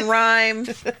didn't rhyme.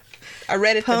 I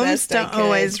read it Poems the best I don't could.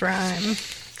 always rhyme.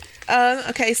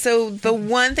 Okay, so the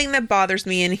one thing that bothers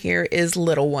me in here is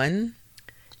little one.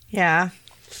 Yeah.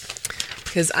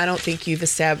 Because I don't think you've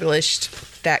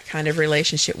established that kind of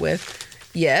relationship with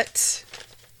yet.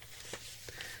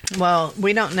 Well,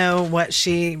 we don't know what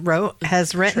she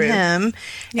has written True. him,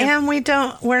 Yep. and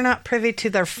we're not privy to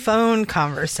their phone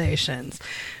conversations,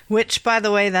 which, by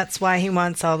the way, that's why he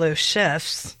wants all those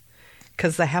shifts,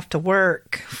 because they have to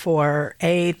work for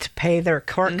A, to pay their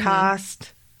court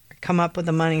cost, come up with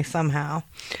the money somehow,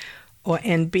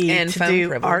 and B, And to phone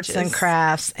do arts and privileges.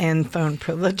 crafts and phone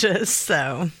privileges.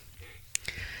 So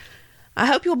I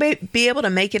hope you'll be able to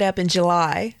make it up in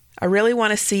July. I really want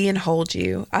to see and hold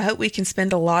you. I hope we can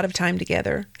spend a lot of time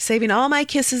together, saving all my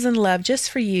kisses and love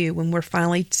just for you when we're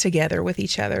finally together with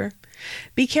each other.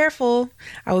 Be careful.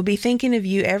 I will be thinking of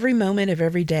you every moment of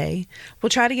every day. We'll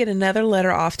try to get another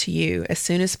letter off to you as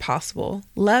soon as possible.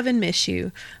 Love and miss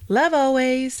you. Love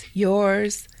always.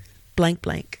 Yours, blank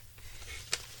blank.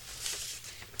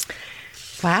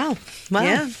 Wow. Well,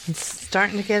 Yeah. it's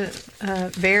starting to get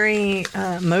very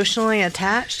emotionally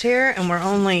attached here, and we're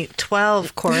only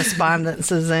 12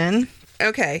 correspondences in.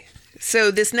 Okay.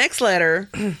 So this next letter,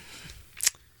 I'm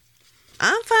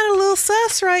finding a little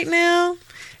sus right now.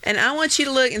 And I want you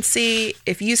to look and see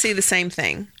if you see the same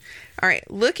thing. All right.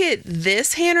 Look at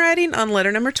this handwriting on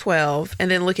letter number 12,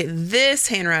 and then look at this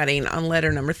handwriting on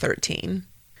letter number 13.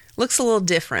 Looks a little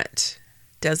different,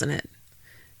 doesn't it?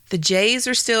 The J's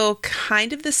are still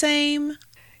kind of the same.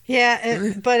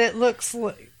 Yeah, but it looks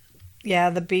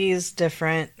the B is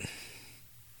different.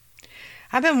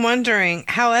 I've been wondering,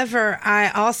 however, I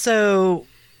also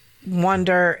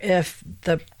wonder if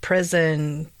the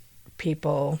prison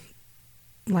people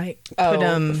put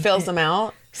them fills them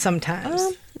out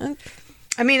sometimes.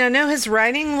 I mean, I know his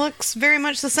writing looks very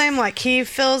much the same, like he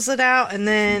fills it out and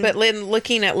then... But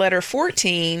looking at letter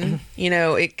 14,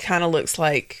 it kind of looks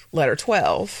like letter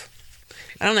 12.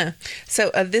 I don't know.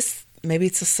 So this, maybe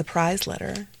it's a surprise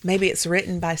letter. Maybe it's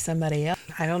written by somebody else.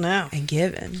 I don't know. And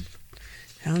given.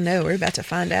 I don't know. We're about to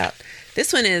find out.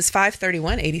 This one is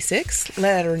 5/31/86,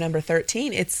 letter number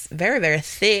 13. It's very, very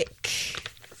thick.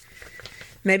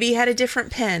 Maybe he had a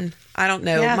different pen. I don't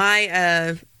know. Yeah.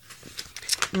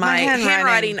 My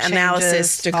handwriting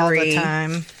analysis degree all the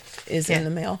time. is in the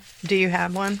mail. Do you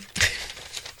have one?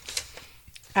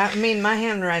 I mean, my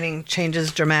handwriting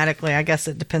changes dramatically. I guess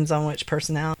it depends on which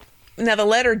personality. Now, the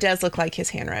letter does look like his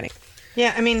handwriting.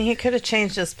 Yeah, I mean, he could have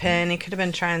changed his pen. He could have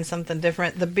been trying something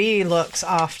different. The B looks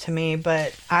off to me,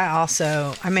 but I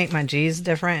make my G's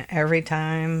different every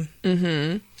time.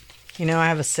 Mm-hmm. I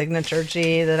have a signature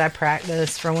G that I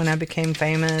practiced for when I became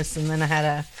famous, and then I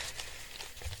had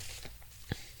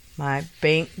my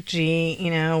bank G,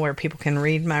 where people can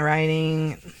read my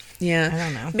writing. Yeah. I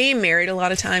don't know. Being married, a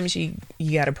lot of times you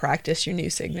got to practice your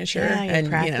new signature. Yeah, you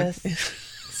practice.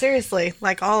 Seriously,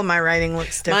 like all of my writing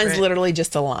looks different. Mine's literally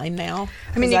just a line now.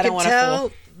 I mean, you can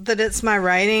tell that it's my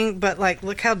writing, but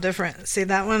look how different. See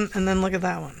that one? And then look at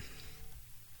that one.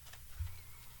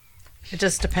 It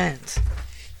just depends.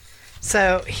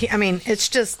 So, it's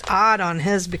just odd on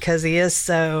his because he is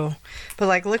so...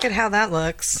 But, look at how that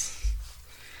looks.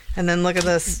 And then look at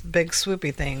this big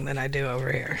swoopy thing that I do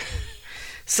over here.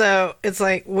 So, it's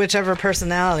whichever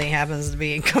personality happens to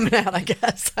be coming out, I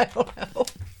guess. I don't know.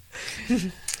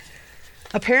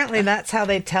 Apparently, that's how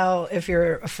they tell if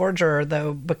you're a forger,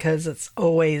 though, because it's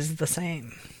always the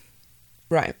same.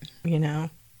 Right.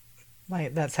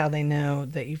 That's how they know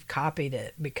that you've copied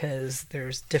it, because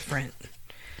there's different...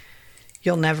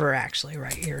 You'll never actually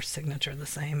write your signature the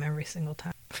same every single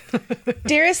time.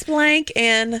 Dearest blank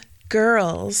and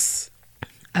girls.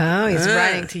 Oh, he's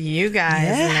writing to you guys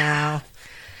now.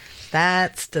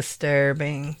 That's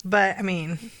disturbing. But,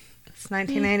 it's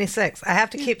 1986. I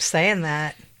have to keep saying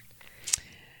that.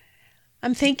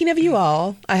 I'm thinking of you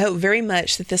all. I hope very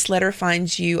much that this letter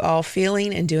finds you all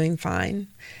feeling and doing fine.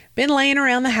 Been laying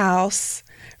around the house,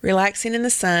 relaxing in the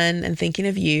sun and thinking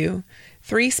of you.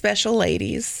 3 special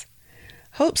ladies.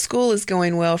 Hope school is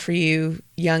going well for you,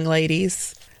 young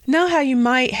ladies. Know how you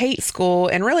might hate school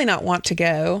and really not want to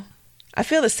go. I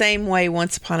feel the same way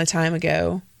once upon a time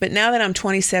ago, but now that I'm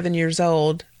 27 years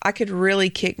old, I could really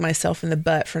kick myself in the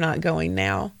butt for not going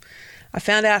now. I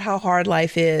found out how hard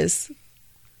life is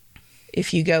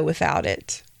if you go without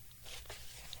it.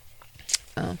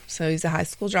 Oh, so he's a high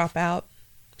school dropout.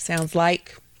 Sounds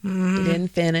like he didn't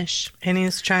finish. And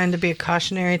he's trying to be a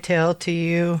cautionary tale to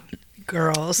you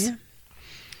girls. Yeah.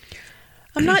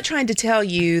 I'm not trying to tell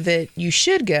you that you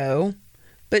should go,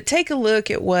 but take a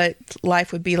look at what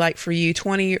life would be like for you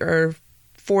 20 or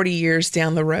 40 years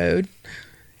down the road.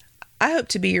 I hope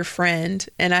to be your friend,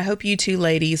 and I hope you 2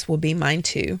 ladies will be mine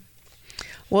too.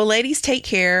 Well, ladies, take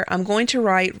care. I'm going to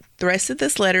write the rest of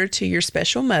this letter to your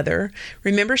special mother.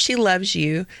 Remember, she loves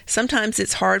you. Sometimes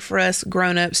it's hard for us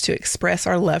grown-ups to express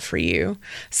our love for you.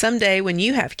 Someday, when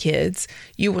you have kids,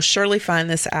 you will surely find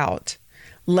this out.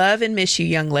 Love and miss you,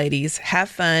 young ladies. Have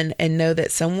fun and know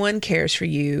that someone cares for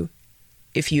you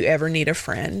if you ever need a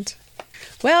friend.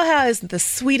 Well, how is the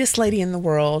sweetest lady in the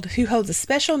world who holds a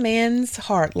special man's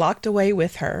heart locked away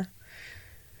with her?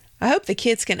 I hope the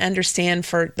kids can understand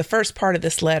for the first part of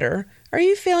this letter. Are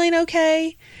you feeling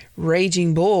okay?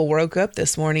 Raging Bull woke up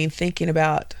this morning thinking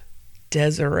about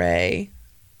Desiree.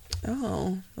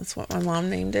 Oh, that's what my mom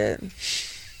named it.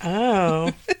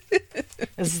 Oh.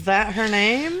 Is that her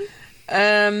name?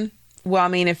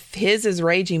 Well, if his is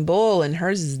Raging Bull and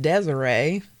hers is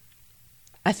Desiree.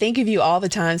 I think of you all the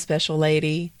time, special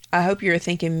lady. I hope you're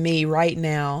thinking me right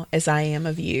now as I am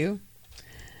of you.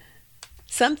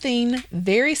 Something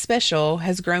very special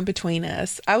has grown between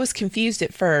us. I was confused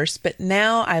at first, but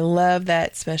now I love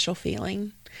that special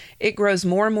feeling. It grows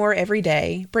more and more every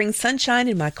day, brings sunshine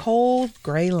in my cold,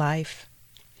 gray life.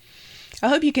 I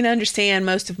hope you can understand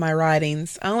most of my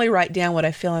writings. I only write down what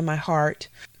I feel in my heart.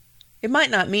 It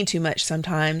might not mean too much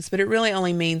sometimes, but it really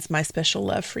only means my special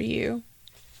love for you.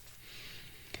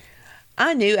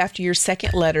 I knew after your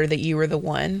second letter that you were the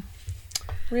one.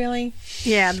 Really?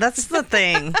 Yeah, that's the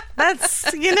thing.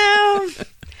 That's,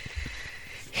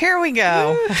 here we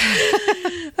go.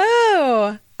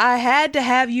 Oh, I had to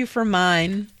have you for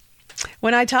mine.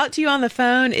 When I talk to you on the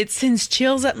phone, it sends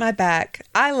chills up my back.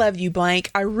 I love you,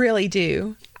 blank. I really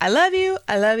do. I love you.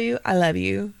 I love you. I love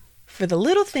you for the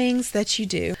little things that you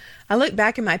do. I look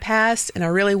back in my past and I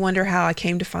really wonder how I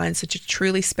came to find such a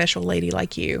truly special lady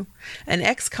like you. An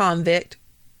ex-convict,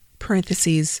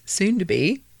 parentheses, soon to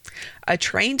be, a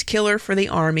trained killer for the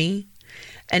Army,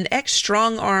 an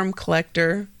ex-strong arm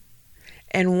collector,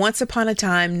 and once upon a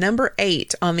time, number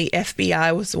 8 on the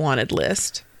FBI was wanted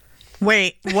list.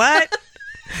 Wait, what?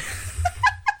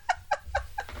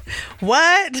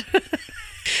 What? All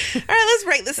right, let's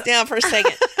break this down for a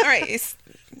second. All right, he's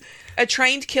a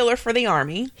trained killer for the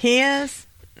Army. He is?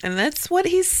 And that's what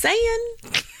he's saying.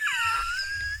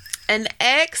 An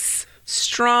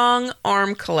ex-strong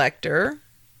arm collector.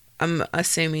 I'm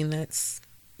assuming that's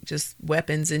just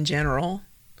weapons in general.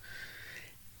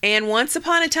 And once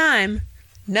upon a time,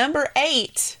 number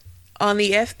 8 on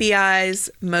the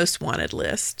FBI's most wanted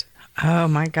list. Oh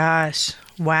my gosh.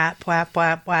 Whap, whap,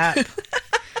 whap, whap.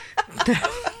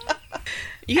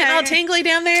 You getting all tingly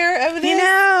down there over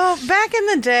there? Back in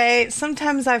the day,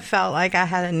 sometimes I felt like I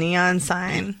had a neon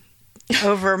sign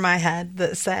over my head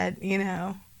that said,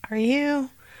 are you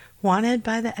wanted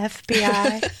by the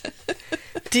FBI?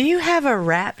 Do you have a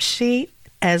rap sheet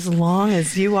as long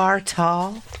as you are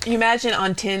tall? You imagine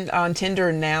on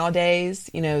Tinder nowadays,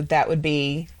 that would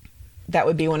be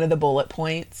one of the bullet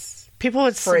points. People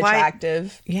would for swipe.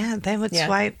 Attractive. Yeah, they would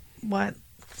swipe what?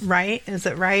 Right? Is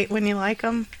it right when you like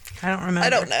them? I don't remember. I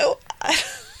don't know.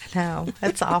 No,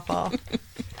 it's awful.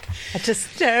 I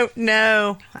just don't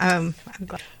know. I'm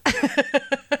glad.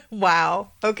 Wow.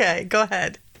 Okay, go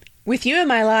ahead. With you in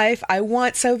my life, I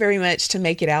want so very much to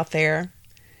make it out there.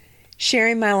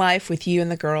 Sharing my life with you and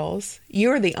the girls.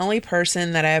 You are the only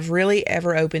person that I have really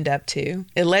ever opened up to.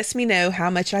 It lets me know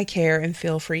how much I care and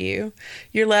feel for you.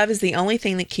 Your love is the only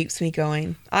thing that keeps me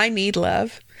going. I need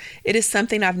love. It is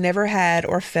something I've never had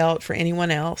or felt for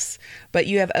anyone else, but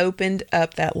you have opened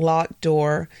up that locked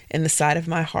door in the side of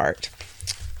my heart.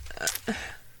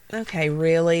 Okay,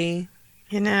 really?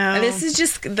 This is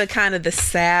just the kind of the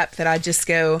sap that I just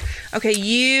go, okay,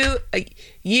 you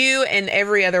and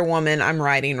every other woman I'm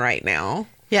writing right now.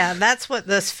 Yeah, that's what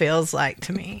this feels like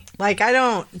to me. Like, I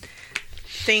don't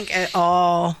think at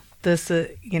all this,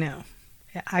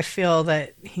 I feel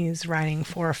that he's writing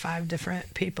 4 or 5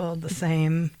 different people the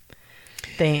same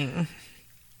thing.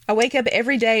 I wake up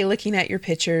every day looking at your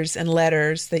pictures and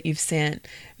letters that you've sent,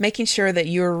 making sure that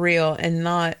you're real and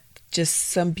not just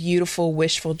some beautiful,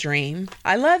 wishful dream.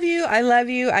 I love you. I love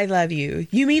you. I love you.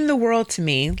 You mean the world to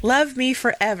me. Love me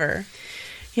forever.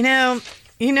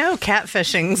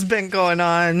 Catfishing's been going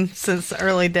on since the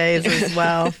early days as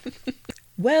well.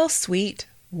 Well, sweet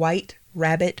white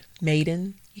rabbit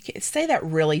maiden. You can say that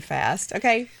really fast,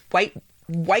 okay? White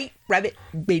rabbit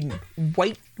maiden.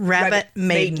 White rabbit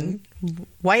maiden.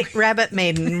 White rabbit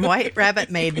maiden. White rabbit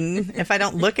maiden. If I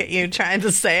don't look at you trying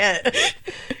to say it,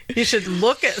 you should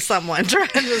look at someone trying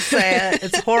to say it.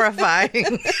 It's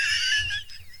horrifying.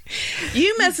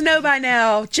 You must know by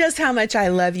now just how much I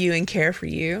love you and care for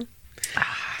you.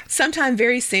 Sometime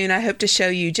very soon, I hope to show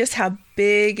you just how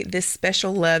big this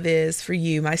special love is for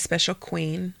you, my special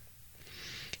queen.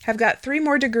 I've got 3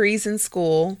 more degrees in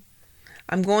school.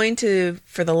 I'm going to,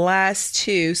 for the last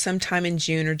 2, sometime in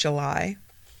June or July.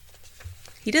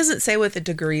 He doesn't say what the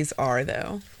degrees are,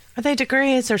 though. Are they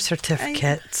degrees or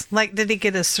certificates? Did he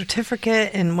get a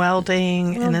certificate in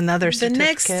welding and another certificate? The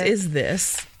next is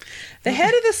this. The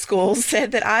head of the school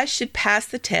said that I should pass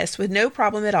the test with no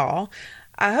problem at all.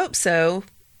 I hope so.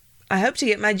 I hope to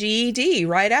get my GED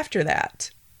right after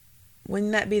that.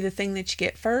 Wouldn't that be the thing that you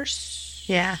get first?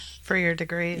 Yeah, for your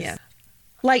degrees. Yeah.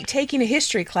 Like taking a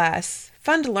history class.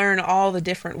 Fun to learn all the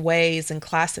different ways and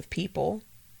class of people.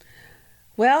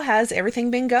 Well, how's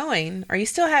everything been going? Are you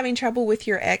still having trouble with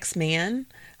your ex-man?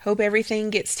 Hope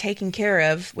everything gets taken care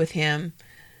of with him.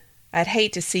 I'd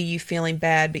hate to see you feeling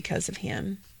bad because of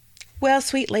him. Well,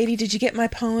 sweet lady, did you get my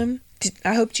poem?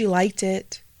 I hoped you liked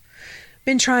it.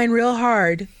 Been trying real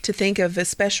hard to think of a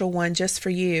special one just for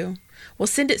you. We'll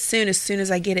send it soon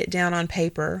as I get it down on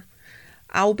paper.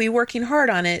 I will be working hard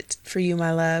on it for you,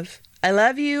 my love. I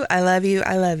love you, I love you,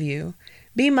 I love you.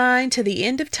 Be mine to the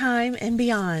end of time and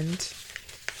beyond.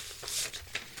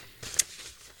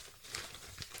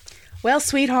 Well,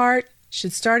 sweetheart,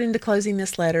 should start into closing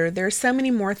this letter. There are so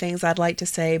many more things I'd like to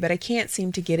say, but I can't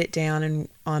seem to get it down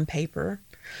on paper.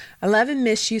 I love and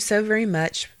miss you so very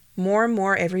much, more and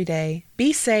more every day.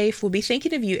 Be safe. We'll be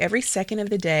thinking of you every second of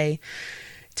the day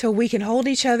till we can hold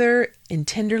each other in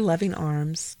tender, loving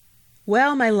arms.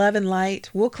 Well, my love and light,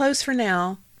 we'll close for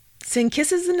now. Send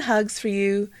kisses and hugs for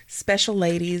you, special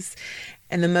ladies,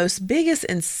 and the most biggest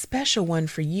and special one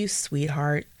for you,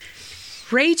 sweetheart.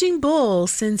 Raging Bull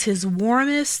sends his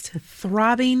warmest,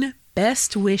 throbbing,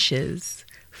 best wishes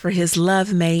for his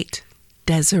love mate,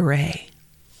 Desiree.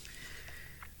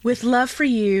 With love for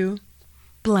you,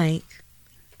 blank.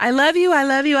 I love you, I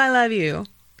love you, I love you.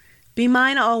 Be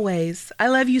mine always. I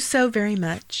love you so very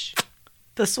much.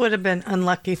 This would have been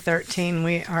unlucky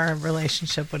 13. Our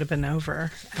relationship would have been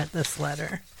over at this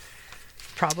letter.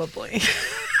 Probably.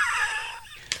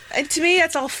 And to me,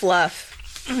 that's all fluff.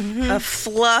 Mm-hmm. A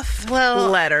fluff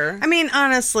letter. I mean,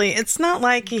 honestly, it's not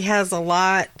like he has a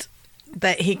lot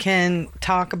that he can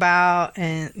talk about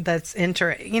and that's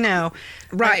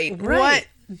Right. What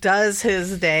does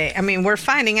his day? I mean, we're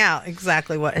finding out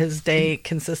exactly what his day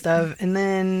consists of, and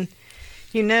then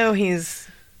he's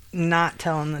not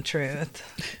telling the truth.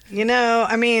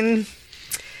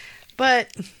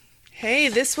 But hey,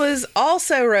 this was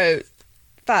also wrote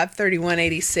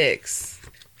 5/31/86.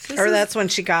 That's when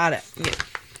she got it. Yeah.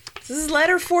 This is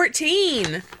letter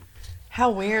 14. How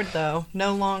weird, though.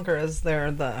 No longer is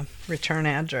there the return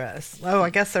address. Oh, I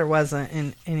guess there wasn't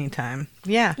in any time.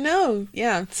 Yeah. No,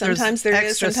 yeah. Sometimes there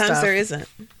is, sometimes there isn't.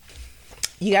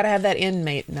 You got to have that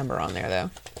inmate number on there, though.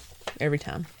 Every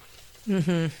time.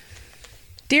 Mm-hmm.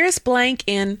 Dearest blank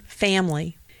and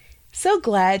family, so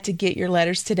glad to get your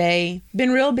letters today.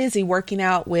 Been real busy working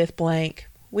out with blank.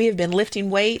 We have been lifting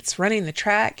weights, running the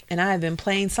track, and I have been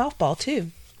playing softball,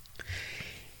 too.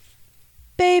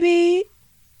 Baby,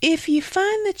 if you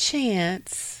find the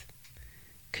chance,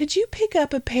 could you pick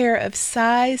up a pair of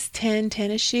size 10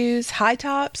 tennis shoes, high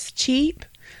tops, cheap?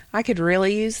 I could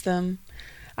really use them.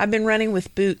 I've been running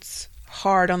with boots,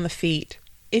 hard on the feet.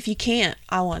 If you can't,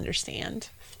 I'll understand.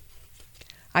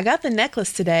 I got the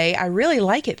necklace today. I really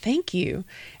like it, thank you.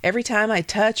 Every time I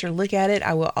touch or look at it,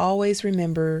 I will always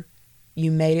remember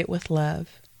you made it with love.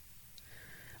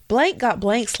 Blank got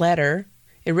Blank's letter.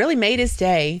 It really made his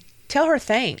day. Tell her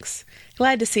thanks.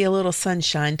 Glad to see a little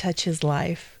sunshine touch his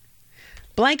life.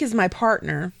 Blank is my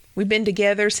partner. We've been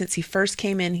together since he first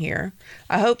came in here.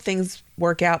 I hope things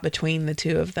work out between the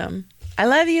two of them. I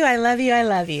love you, I love you, I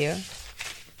love you.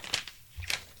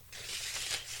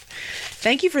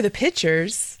 Thank you for the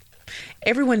pictures.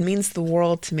 Everyone means the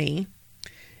world to me.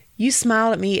 You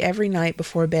smile at me every night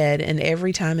before bed and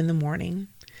every time in the morning.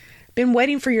 Been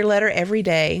waiting for your letter every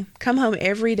day. Come home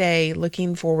every day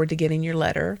looking forward to getting your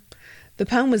letter. The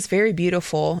poem was very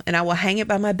beautiful, and I will hang it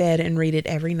by my bed and read it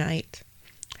every night.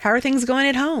 How are things going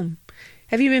at home?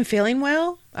 Have you been feeling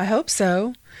well? I hope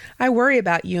so. I worry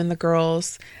about you and the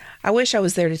girls. I wish I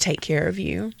was there to take care of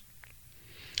you.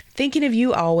 Thinking of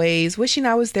you always, wishing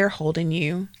I was there holding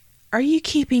you. Are you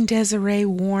keeping Desiree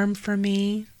warm for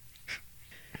me?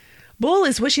 Bull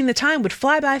is wishing the time would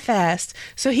fly by fast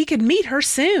so he could meet her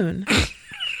soon.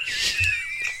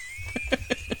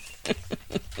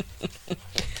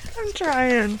 I'm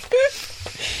trying.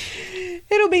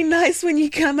 It'll be nice when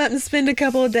you come up and spend a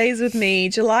couple of days with me.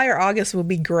 July or August will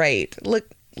be great.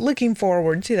 Looking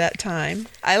forward to that time.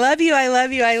 I love you, I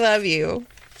love you, I love you.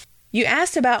 You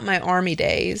asked about my Army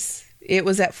days. It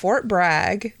was at Fort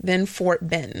Bragg, then Fort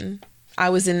Benton. I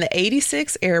was in the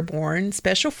 86th Airborne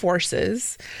Special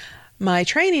Forces. My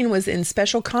training was in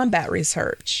Special Combat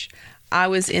Research. I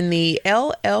was in the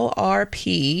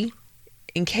LLRP.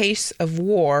 In case of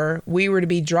war, we were to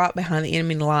be dropped behind the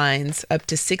enemy lines up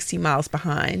to 60 miles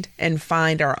behind and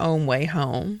find our own way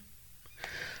home.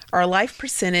 Our life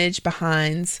percentage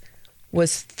behinds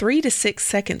was 3 to 6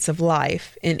 seconds of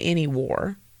life in any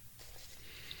war.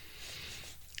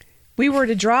 We were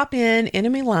to drop in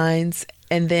enemy lines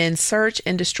and then search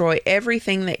and destroy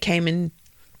everything that came in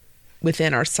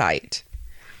within our sight.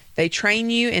 They train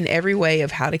you in every way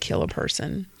of how to kill a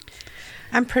person.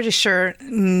 I'm pretty sure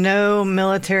no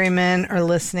military men are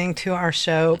listening to our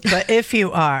show, but if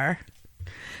you are,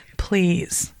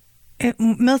 please,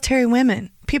 military women,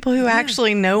 people who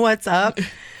actually know what's up,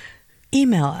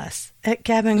 email us at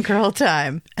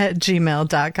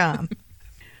cabingirltime@gmail.com.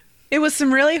 It was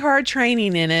some really hard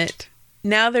training in it.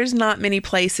 Now there's not many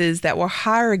places that will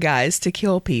hire guys to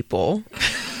kill people.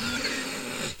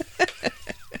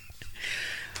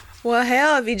 Well,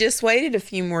 hell, if he just waited a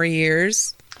few more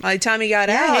years, by the time he got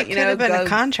out, he could have been a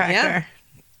contractor.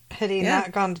 Had he Yeah.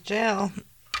 not gone to jail.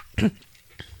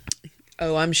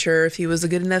 Oh, I'm sure if he was a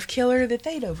good enough killer that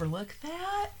they'd overlook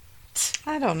that.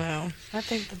 I don't know. I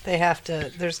think that they have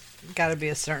to. There's got to be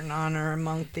a certain honor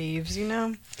among thieves, you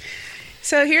know.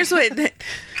 So here's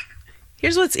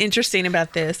what's interesting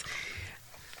about this.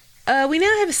 We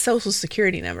now have a social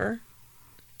security number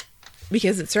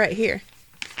because it's right here.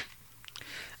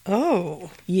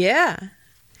 Oh, Yeah.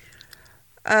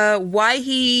 Why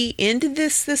he ended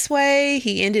this way?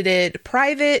 He ended it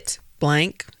private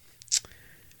blank.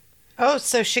 oh,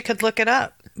 so she could look it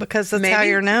up because that's how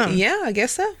you're known. Yeah, I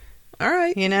guess so. All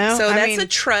right. You know, so I that's mean, a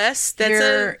trust.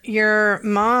 That's your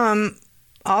mom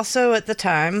also at the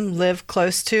time lived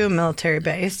close to a military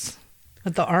base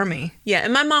with the Army. yeah.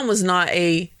 And my mom was not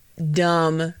a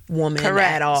dumb woman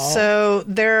at all. So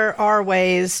there are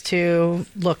ways to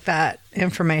look that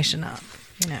information up.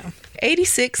 You know.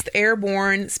 86th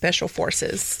Airborne Special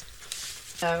Forces.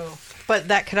 So, but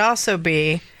that could also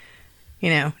be,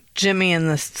 you know, Jimmy in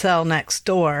the cell next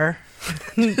door.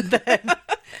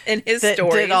 And his that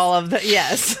story. did all of the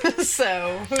yes.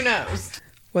 So who knows?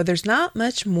 Well, there's not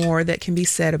much more that can be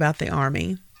said about the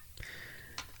Army.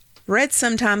 Read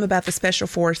sometime about the Special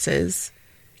Forces.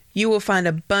 You will find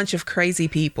a bunch of crazy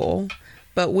people,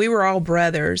 but we were all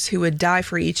brothers who would die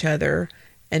for each other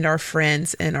and our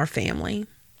friends and our family.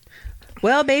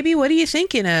 Well, baby, what are you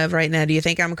thinking of right now? Do you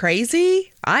think I'm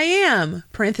crazy? I am.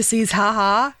 Parentheses,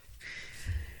 haha.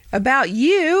 About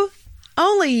you.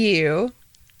 Only you.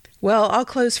 Well, I'll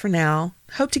close for now.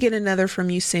 Hope to get another from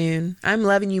you soon. I'm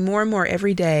loving you more and more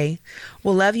every day.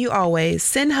 Will love you always.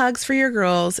 Send hugs for your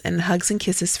girls and hugs and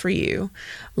kisses for you.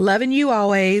 Loving you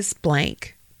always,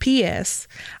 blank. P.S.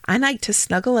 I like to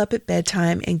snuggle up at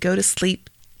bedtime and go to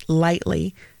sleep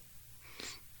lightly.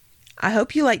 I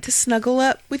hope you like to snuggle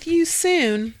up with you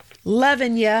soon.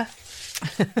 Loving ya.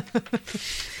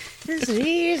 It's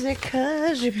easy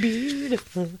 'cause you're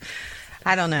beautiful.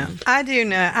 I don't know. I do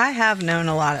know. I have known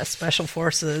a lot of special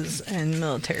forces and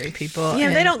military people. Yeah,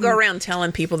 and they don't go around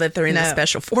telling people that they're in the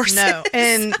special forces. No,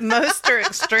 and most are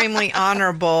extremely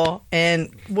honorable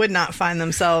and would not find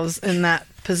themselves in that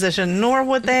position, nor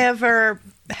would they ever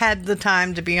had the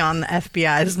time to be on the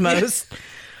FBI's most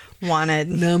wanted.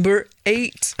 Number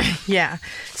 8. Yeah.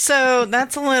 So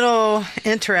that's a little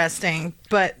interesting.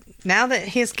 But now that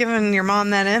he's given your mom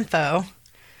that info,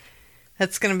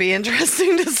 it's going to be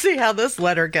interesting to see how this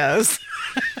letter goes.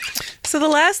 So the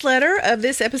last letter of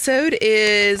this episode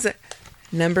is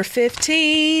number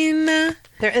 15. There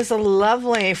is a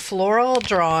lovely floral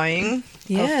drawing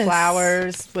Yes. of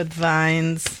flowers with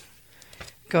vines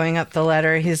going up the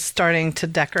letter. He's starting to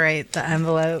decorate the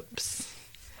envelopes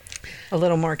a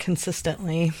little more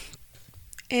consistently.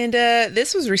 And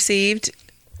this was received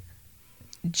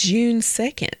June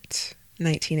 2nd,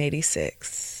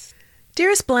 1986.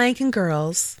 Dearest Blank and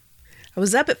girls, I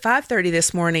was up at 5:30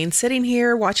 this morning, sitting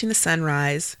here watching the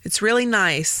sunrise. It's really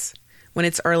nice when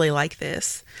it's early like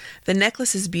this. The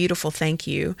necklace is beautiful, thank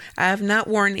you. I have not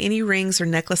worn any rings or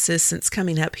necklaces since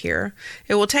coming up here.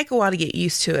 It will take a while to get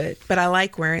used to it, but I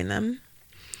like wearing them.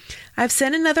 I've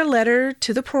sent another letter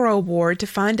to the parole board to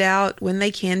find out when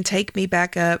they can take me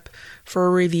back up for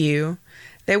a review.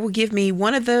 They will give me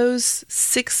one of those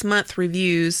 6-month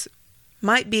reviews.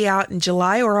 Might be out in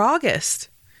July or August.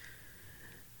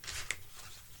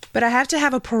 But I have to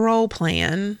have a parole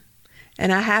plan,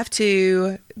 and I have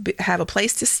to have a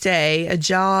place to stay, a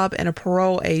job, and a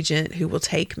parole agent who will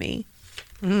take me.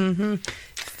 Mm-hmm.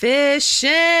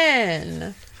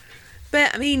 Fishing.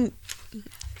 But I mean,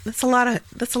 that's a lot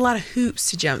of hoops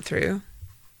to jump through.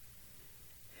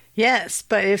 Yes,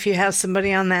 but if you have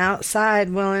somebody on the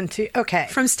outside willing to... Okay.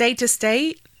 From state to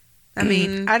state? I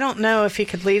mean... I don't know if he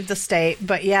could leave the state,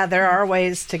 but yeah, there are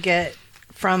ways to get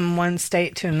from one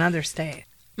state to another state.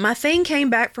 My thing came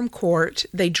back from court.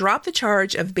 They dropped the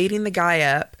charge of beating the guy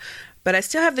up, but I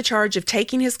still have the charge of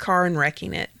taking his car and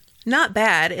wrecking it. Not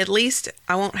bad. At least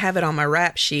I won't have it on my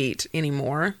rap sheet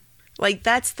anymore. Like,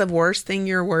 that's the worst thing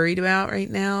you're worried about right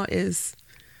now is...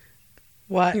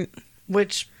 What?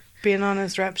 Which being on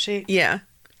his rap sheet? Yeah.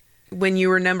 When you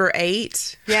were number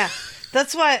 8. Yeah.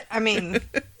 That's what, I mean...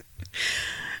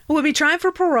 We'll be trying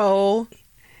for parole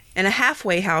and a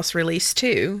halfway house release,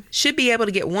 too. Should be able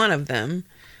to get one of them.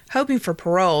 Hoping for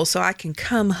parole so I can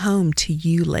come home to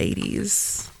you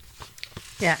ladies.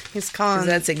 Yeah, he's calling. 'Cause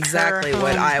that's exactly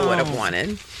what I would have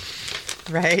wanted.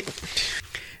 Right.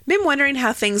 Been wondering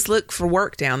how things look for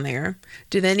work down there.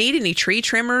 Do they need any tree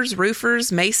trimmers,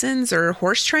 roofers, masons, or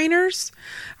horse trainers?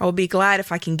 I will be glad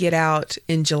if I can get out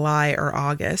in July or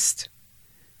August.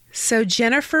 So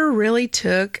Jennifer really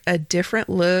took a different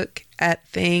look at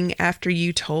thing after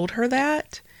you told her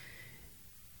that?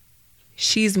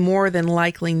 She's more than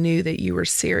likely knew that you were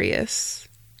serious.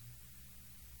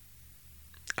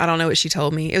 I don't know what she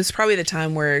told me. It was probably the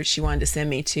time where she wanted to send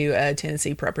me to a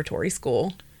Tennessee preparatory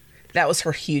school. That was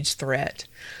her huge threat,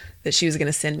 that she was going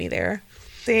to send me there.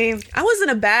 See, I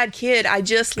wasn't a bad kid. I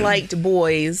just liked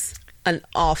boys an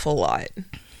awful lot.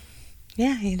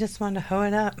 yeah, you just wanted to hoe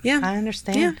it up. Yeah. I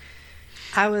understand. Yeah.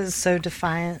 I was so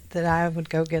defiant that I would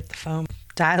go get the phone,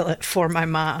 dial it for my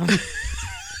mom.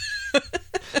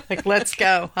 Like, let's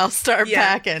go. I'll start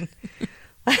packing.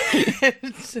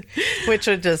 Which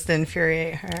would just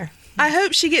infuriate her. I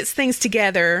hope she gets things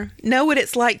together. Know what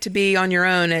it's like to be on your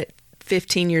own at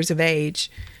 15 years of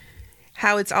age.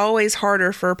 How it's always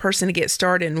harder for a person to get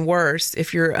started and worse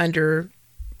if you're under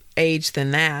age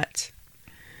than that.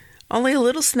 Only a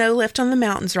little snow left on the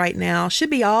mountains right now. Should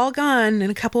be all gone in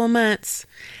a couple of months.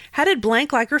 How did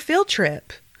Blank like her field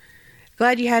trip?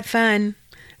 Glad you had fun.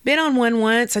 Been on one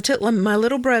once. I took my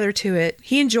little brother to it.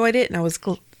 He enjoyed it,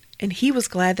 and he was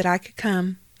glad that I could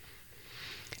come.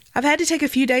 I've had to take a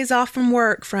few days off from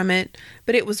work from it,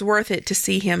 but it was worth it to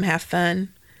see him have fun.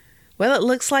 Well, it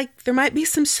looks like there might be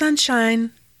some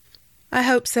sunshine. I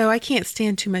hope so. I can't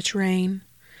stand too much rain.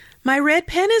 My red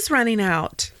pen is running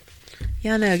out.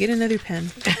 Yeah, no, get another pen.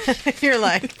 You're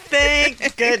like,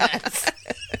 thank goodness.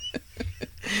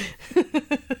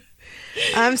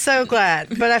 I'm so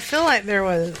glad. But I feel like there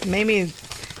was, maybe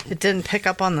it didn't pick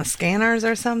up on the scanners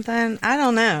or something. I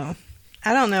don't know.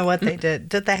 I don't know what they did.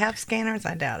 Did they have scanners?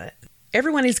 I doubt it.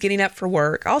 Everyone is getting up for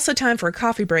work. Also time for a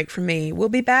coffee break for me. We'll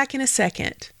be back in a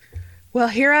second. Well,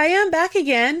 here I am back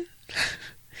again.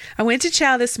 I went to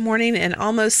chow this morning and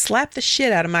almost slapped the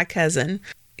shit out of my cousin.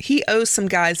 He owes some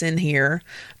guys in here.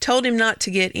 Told him not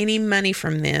to get any money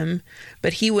from them,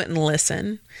 but he wouldn't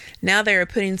listen. Now they are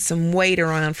putting some weight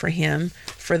around for him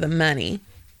for the money.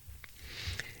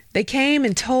 They came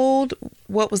and told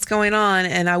what was going on,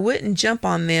 and I wouldn't jump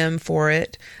on them for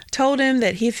it. Told him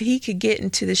that if he could get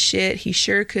into the shit, he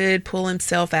sure could pull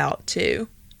himself out, too.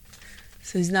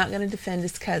 So he's not going to defend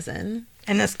his cousin.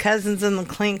 And his cousin's in the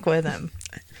clink with him.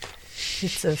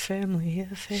 It's a family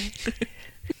affair.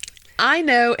 I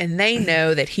know and they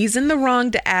know that he's in the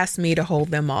wrong to ask me to hold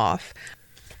them off.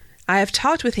 I have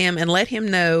talked with him and let him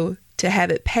know to have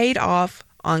it paid off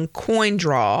on coin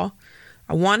draw.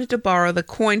 I wanted to borrow the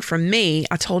coin from me.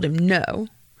 I told him no.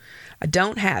 I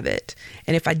don't have it.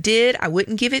 And if I did, I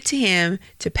wouldn't give it to him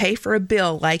to pay for a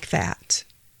bill like that.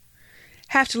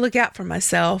 Have to look out for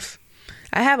myself.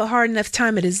 I have a hard enough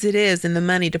time as it is in the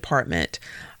money department.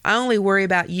 I only worry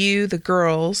about you, the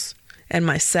girls, and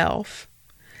myself.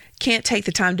 Can't take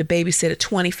the time to babysit a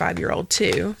 25-year-old,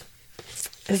 too.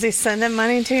 Is he sending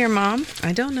money to your mom?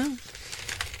 I don't know.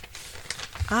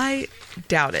 I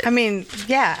doubt it. I mean,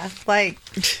 yeah, like...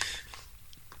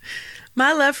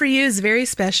 My love for you is very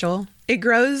special. It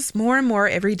grows more and more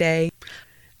every day.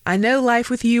 I know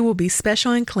life with you will be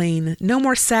special and clean. No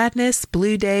more sadness,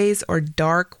 blue days, or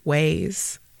dark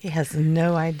ways. He has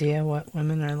no idea what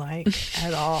women are like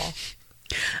at all.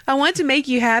 I want to make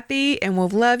you happy and will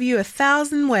love you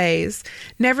 1,000 ways,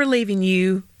 never leaving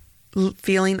you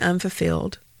feeling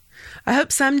unfulfilled. I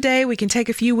hope someday we can take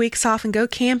a few weeks off and go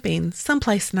camping,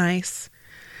 someplace nice.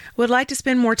 Would like to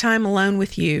spend more time alone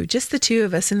with you, just the two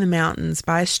of us in the mountains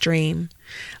by a stream,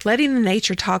 letting the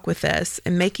nature talk with us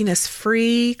and making us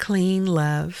free, clean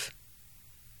love.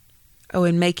 Oh,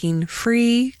 and making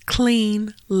free,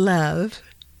 clean love.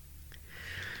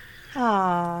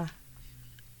 Ah,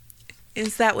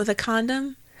 Is that with a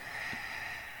condom?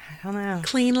 I don't know.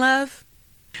 Clean love?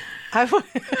 I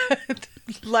would,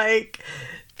 like,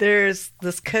 this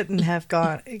couldn't have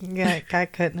gone, I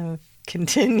couldn't have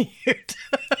continued.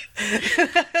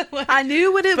 I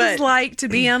knew what it was like to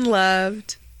be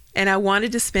unloved, and I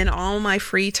wanted to spend all my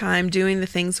free time doing the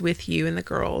things with you and the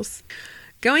girls.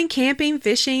 Going camping,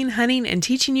 fishing, hunting, and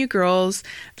teaching you girls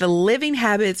the living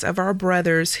habits of our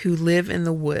brothers who live in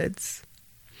the woods.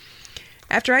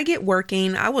 After I get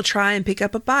working, I will try and pick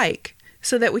up a bike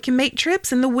so that we can make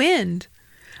trips in the wind.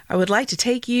 I would like to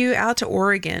take you out to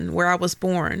Oregon, where I was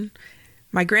born.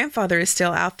 My grandfather is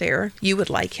still out there. You would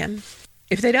like him.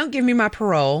 If they don't give me my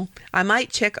parole, I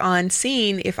might check on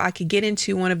seeing if I could get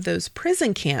into one of those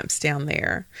prison camps down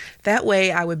there. That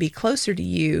way I would be closer to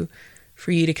you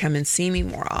for you to come and see me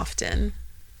more often.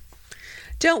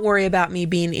 Don't worry about me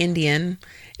being Indian.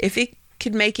 If it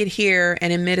could make it here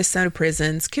and in Minnesota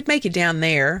prisons, could make it down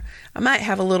there, I might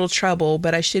have a little trouble,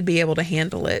 but I should be able to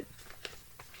handle it.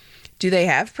 Do they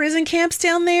have prison camps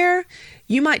down there?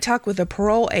 You might talk with a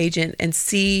parole agent and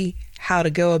see how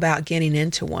to go about getting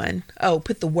into one. Oh,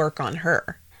 put the work on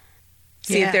her.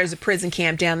 See if there's a prison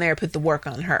camp down there, put the work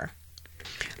on her.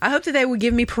 I hope that they will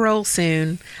give me parole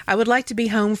soon. I would like to be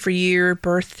home for your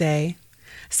birthday.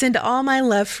 Send all my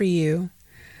love for you.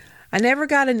 I never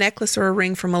got a necklace or a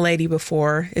ring from a lady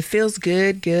before. It feels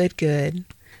good, good, good.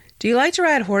 Do you like to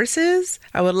ride horses?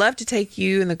 I would love to take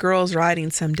you and the girls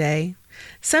riding someday.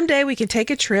 Someday we can take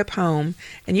a trip home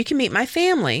and you can meet my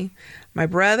family. My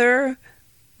brother,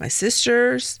 my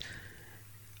sisters,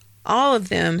 all of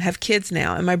them have kids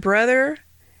now. And my brother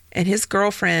and his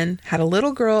girlfriend had a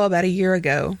little girl about a year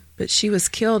ago, but she was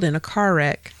killed in a car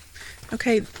wreck.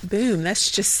 Okay, boom,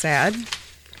 that's just sad.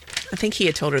 I think he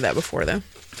had told her that before, though.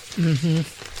 Mm-hmm.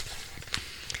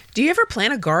 Do you ever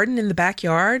plant a garden in the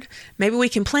backyard? Maybe we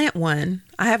can plant one.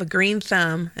 I have a green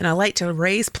thumb, and I like to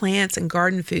raise plants and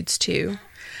garden foods, too.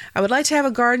 I would like to have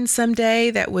a garden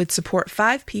someday that would support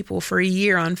 5 people for a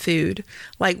year on food,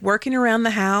 like working around the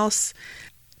house.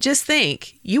 Just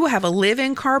think, you will have a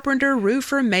live-in carpenter,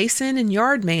 roofer, mason, and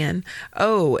yard man.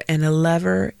 Oh, and a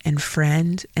lover and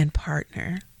friend and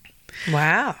partner.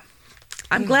 Wow.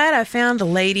 I'm glad I found a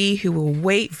lady who will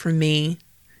wait for me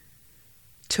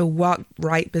to walk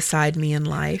right beside me in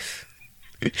life.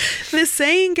 The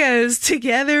saying goes,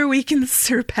 together we can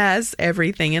surpass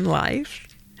everything in life.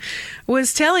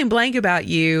 Was telling Blank about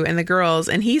you and the girls,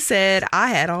 and he said I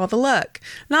had all the luck.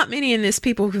 Not many in this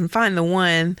people can find the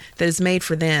one that is made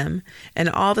for them, and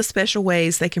all the special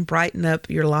ways they can brighten up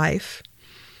your life.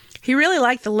 He really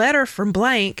liked the letter from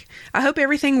Blank. I hope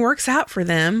everything works out for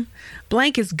them.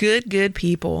 Blank is good, good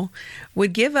people.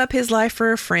 Would give up his life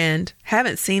for a friend.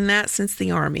 Haven't seen that since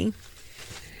the army.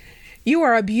 You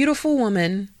are a beautiful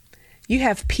woman. You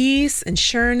have peace and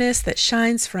sureness that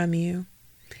shines from you.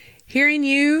 Hearing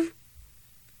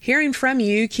from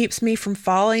you keeps me from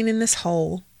falling in this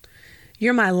hole.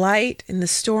 You're my light in the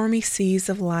stormy seas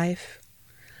of life.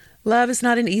 Love is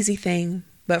not an easy thing,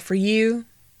 but for you,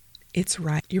 it's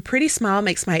right. Your pretty smile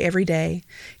makes my every day.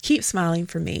 Keep smiling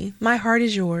for me. My heart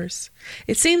is yours.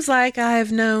 It seems like I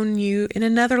have known you in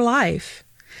another life.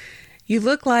 You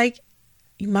look like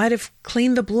you might have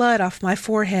cleaned the blood off my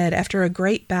forehead after a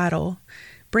great battle,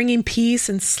 bringing peace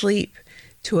and sleep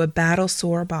to a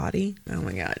battle-sore body. Oh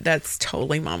my God, that's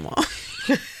totally my mom.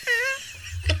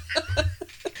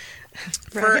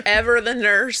 Forever the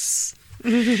nurse.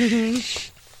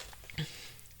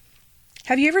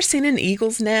 Have you ever seen an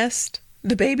eagle's nest?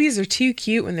 The babies are too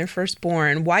cute when they're first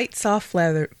born. White, soft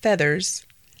feathers.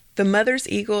 The mother's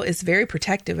eagle is very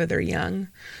protective of their young.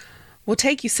 We'll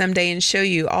take you someday and show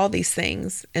you all these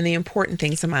things and the important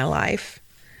things in my life.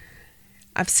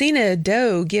 I've seen a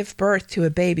doe give birth to a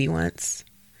baby once.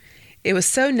 It was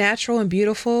so natural and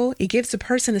beautiful. It gives a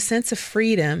person a sense of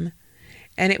freedom.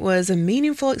 And it was a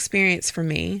meaningful experience for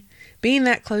me, being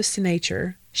that close to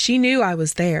nature. She knew I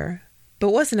was there,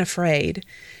 but wasn't afraid.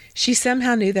 She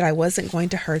somehow knew that I wasn't going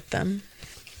to hurt them.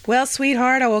 Well,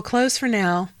 sweetheart, I will close for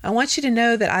now. I want you to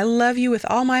know that I love you with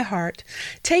all my heart.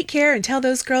 Take care and tell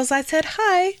those girls I said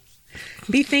hi.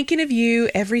 Be thinking of you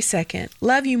every second.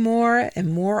 Love you more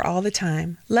and more all the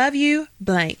time. Love you,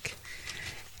 Blank.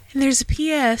 And there's a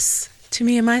P.S. to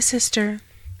me and my sister.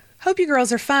 Hope you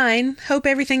girls are fine. Hope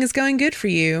everything is going good for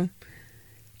you.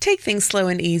 Take things slow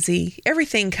and easy.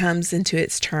 Everything comes into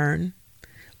its turn.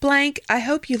 Blank, I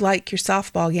hope you like your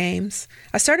softball games.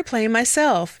 I started playing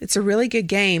myself. It's a really good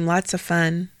game. Lots of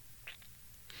fun.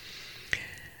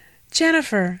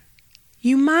 Jennifer,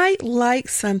 you might like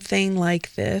something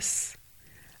like this.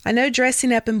 I know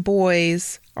dressing up in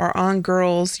boys are on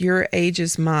girls your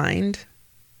age's mind.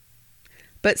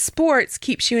 But sports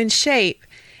keeps you in shape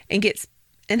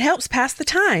and helps pass the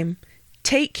time.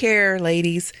 Take care,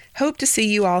 ladies. Hope to see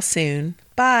you all soon.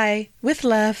 Bye. With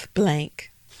love,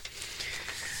 Blank.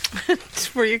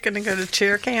 Were you going to go to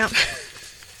cheer camp?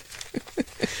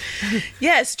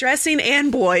 Yes, dressing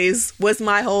and boys was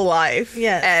my whole life.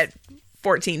 Yes. At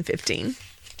 14, 15.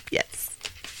 Yes.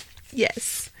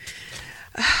 Yes.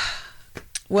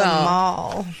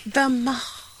 Well, the mall.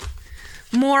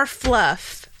 More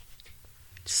fluff.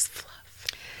 Just fluff.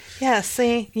 Yeah,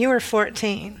 see, you were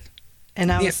 14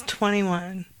 and I was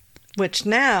 21, which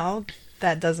now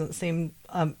that doesn't seem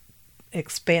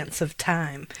expansive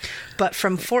time. But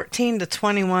from 14 to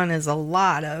 21 is a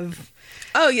lot of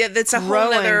that's a whole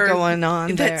other going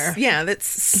on there. Yeah, that's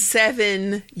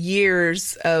 7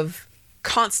 years of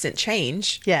constant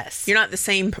change. Yes. You're not the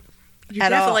same. You're At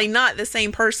definitely all. not the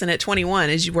same person at 21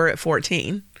 as you were at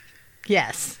 14.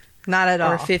 Yes. Not at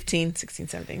all. Or 15, 16,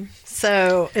 17.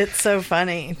 So it's so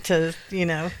funny to,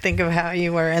 think of how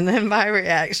you were and then my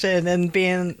reaction and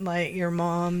being like your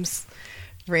mom's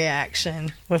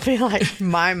reaction would be like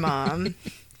my mom.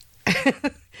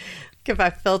 If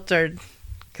I filtered,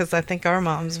 because I think our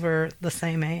moms were the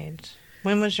same age.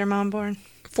 When was your mom born?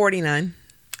 49.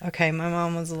 Okay, my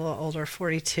mom was a little older,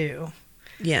 42.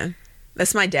 Yeah.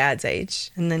 That's my dad's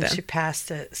age. And then though. she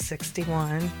passed at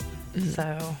 61.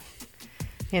 So,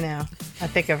 I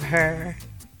think of her.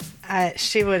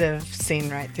 She would have seen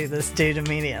right through this dude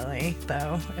immediately,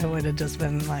 though. It would have just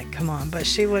been like, come on. But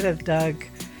she would have dug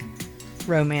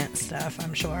romance stuff,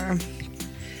 I'm sure.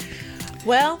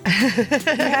 Well, if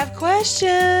you have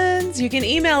questions, you can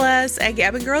email us at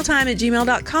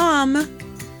gabandgirltime@gmail.com.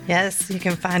 Yes, you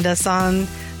can find us on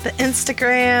the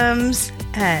Instagrams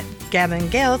at Gab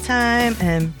and Gale Time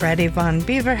and Brady Von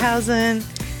Beaverhausen.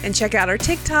 And check out our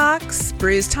TikToks,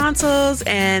 Bruised Tonsils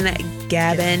and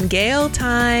Gab and Gale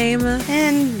Time.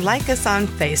 And like us on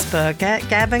Facebook at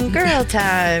Gab and Girl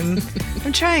Time.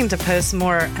 I'm trying to post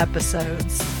more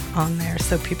episodes on there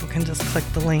so people can just click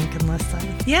the link and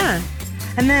listen. Yeah.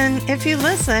 And then if you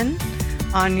listen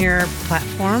on your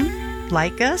platform,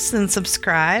 like us and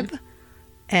subscribe.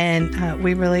 And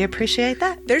we really appreciate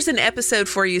that. There's an episode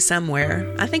for you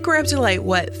somewhere. I think we're up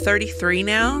to 33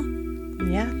 now?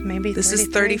 Yeah, maybe This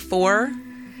 33. is 34.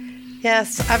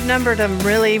 Yes, I've numbered them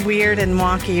really weird and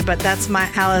wonky, but that's my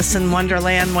Alice in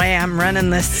Wonderland way. I'm running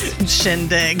this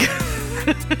shindig.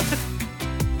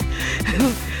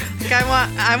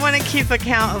 I want to keep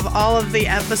account of all of the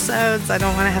episodes. I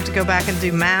don't want to have to go back and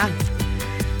do math.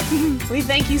 We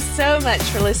thank you so much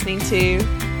for listening to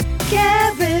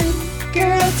Gabin,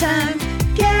 Girl Time,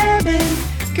 Gabin,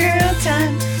 Girl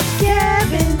Time,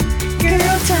 Gabin,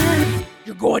 Girl Time.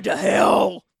 You're going to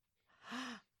hell.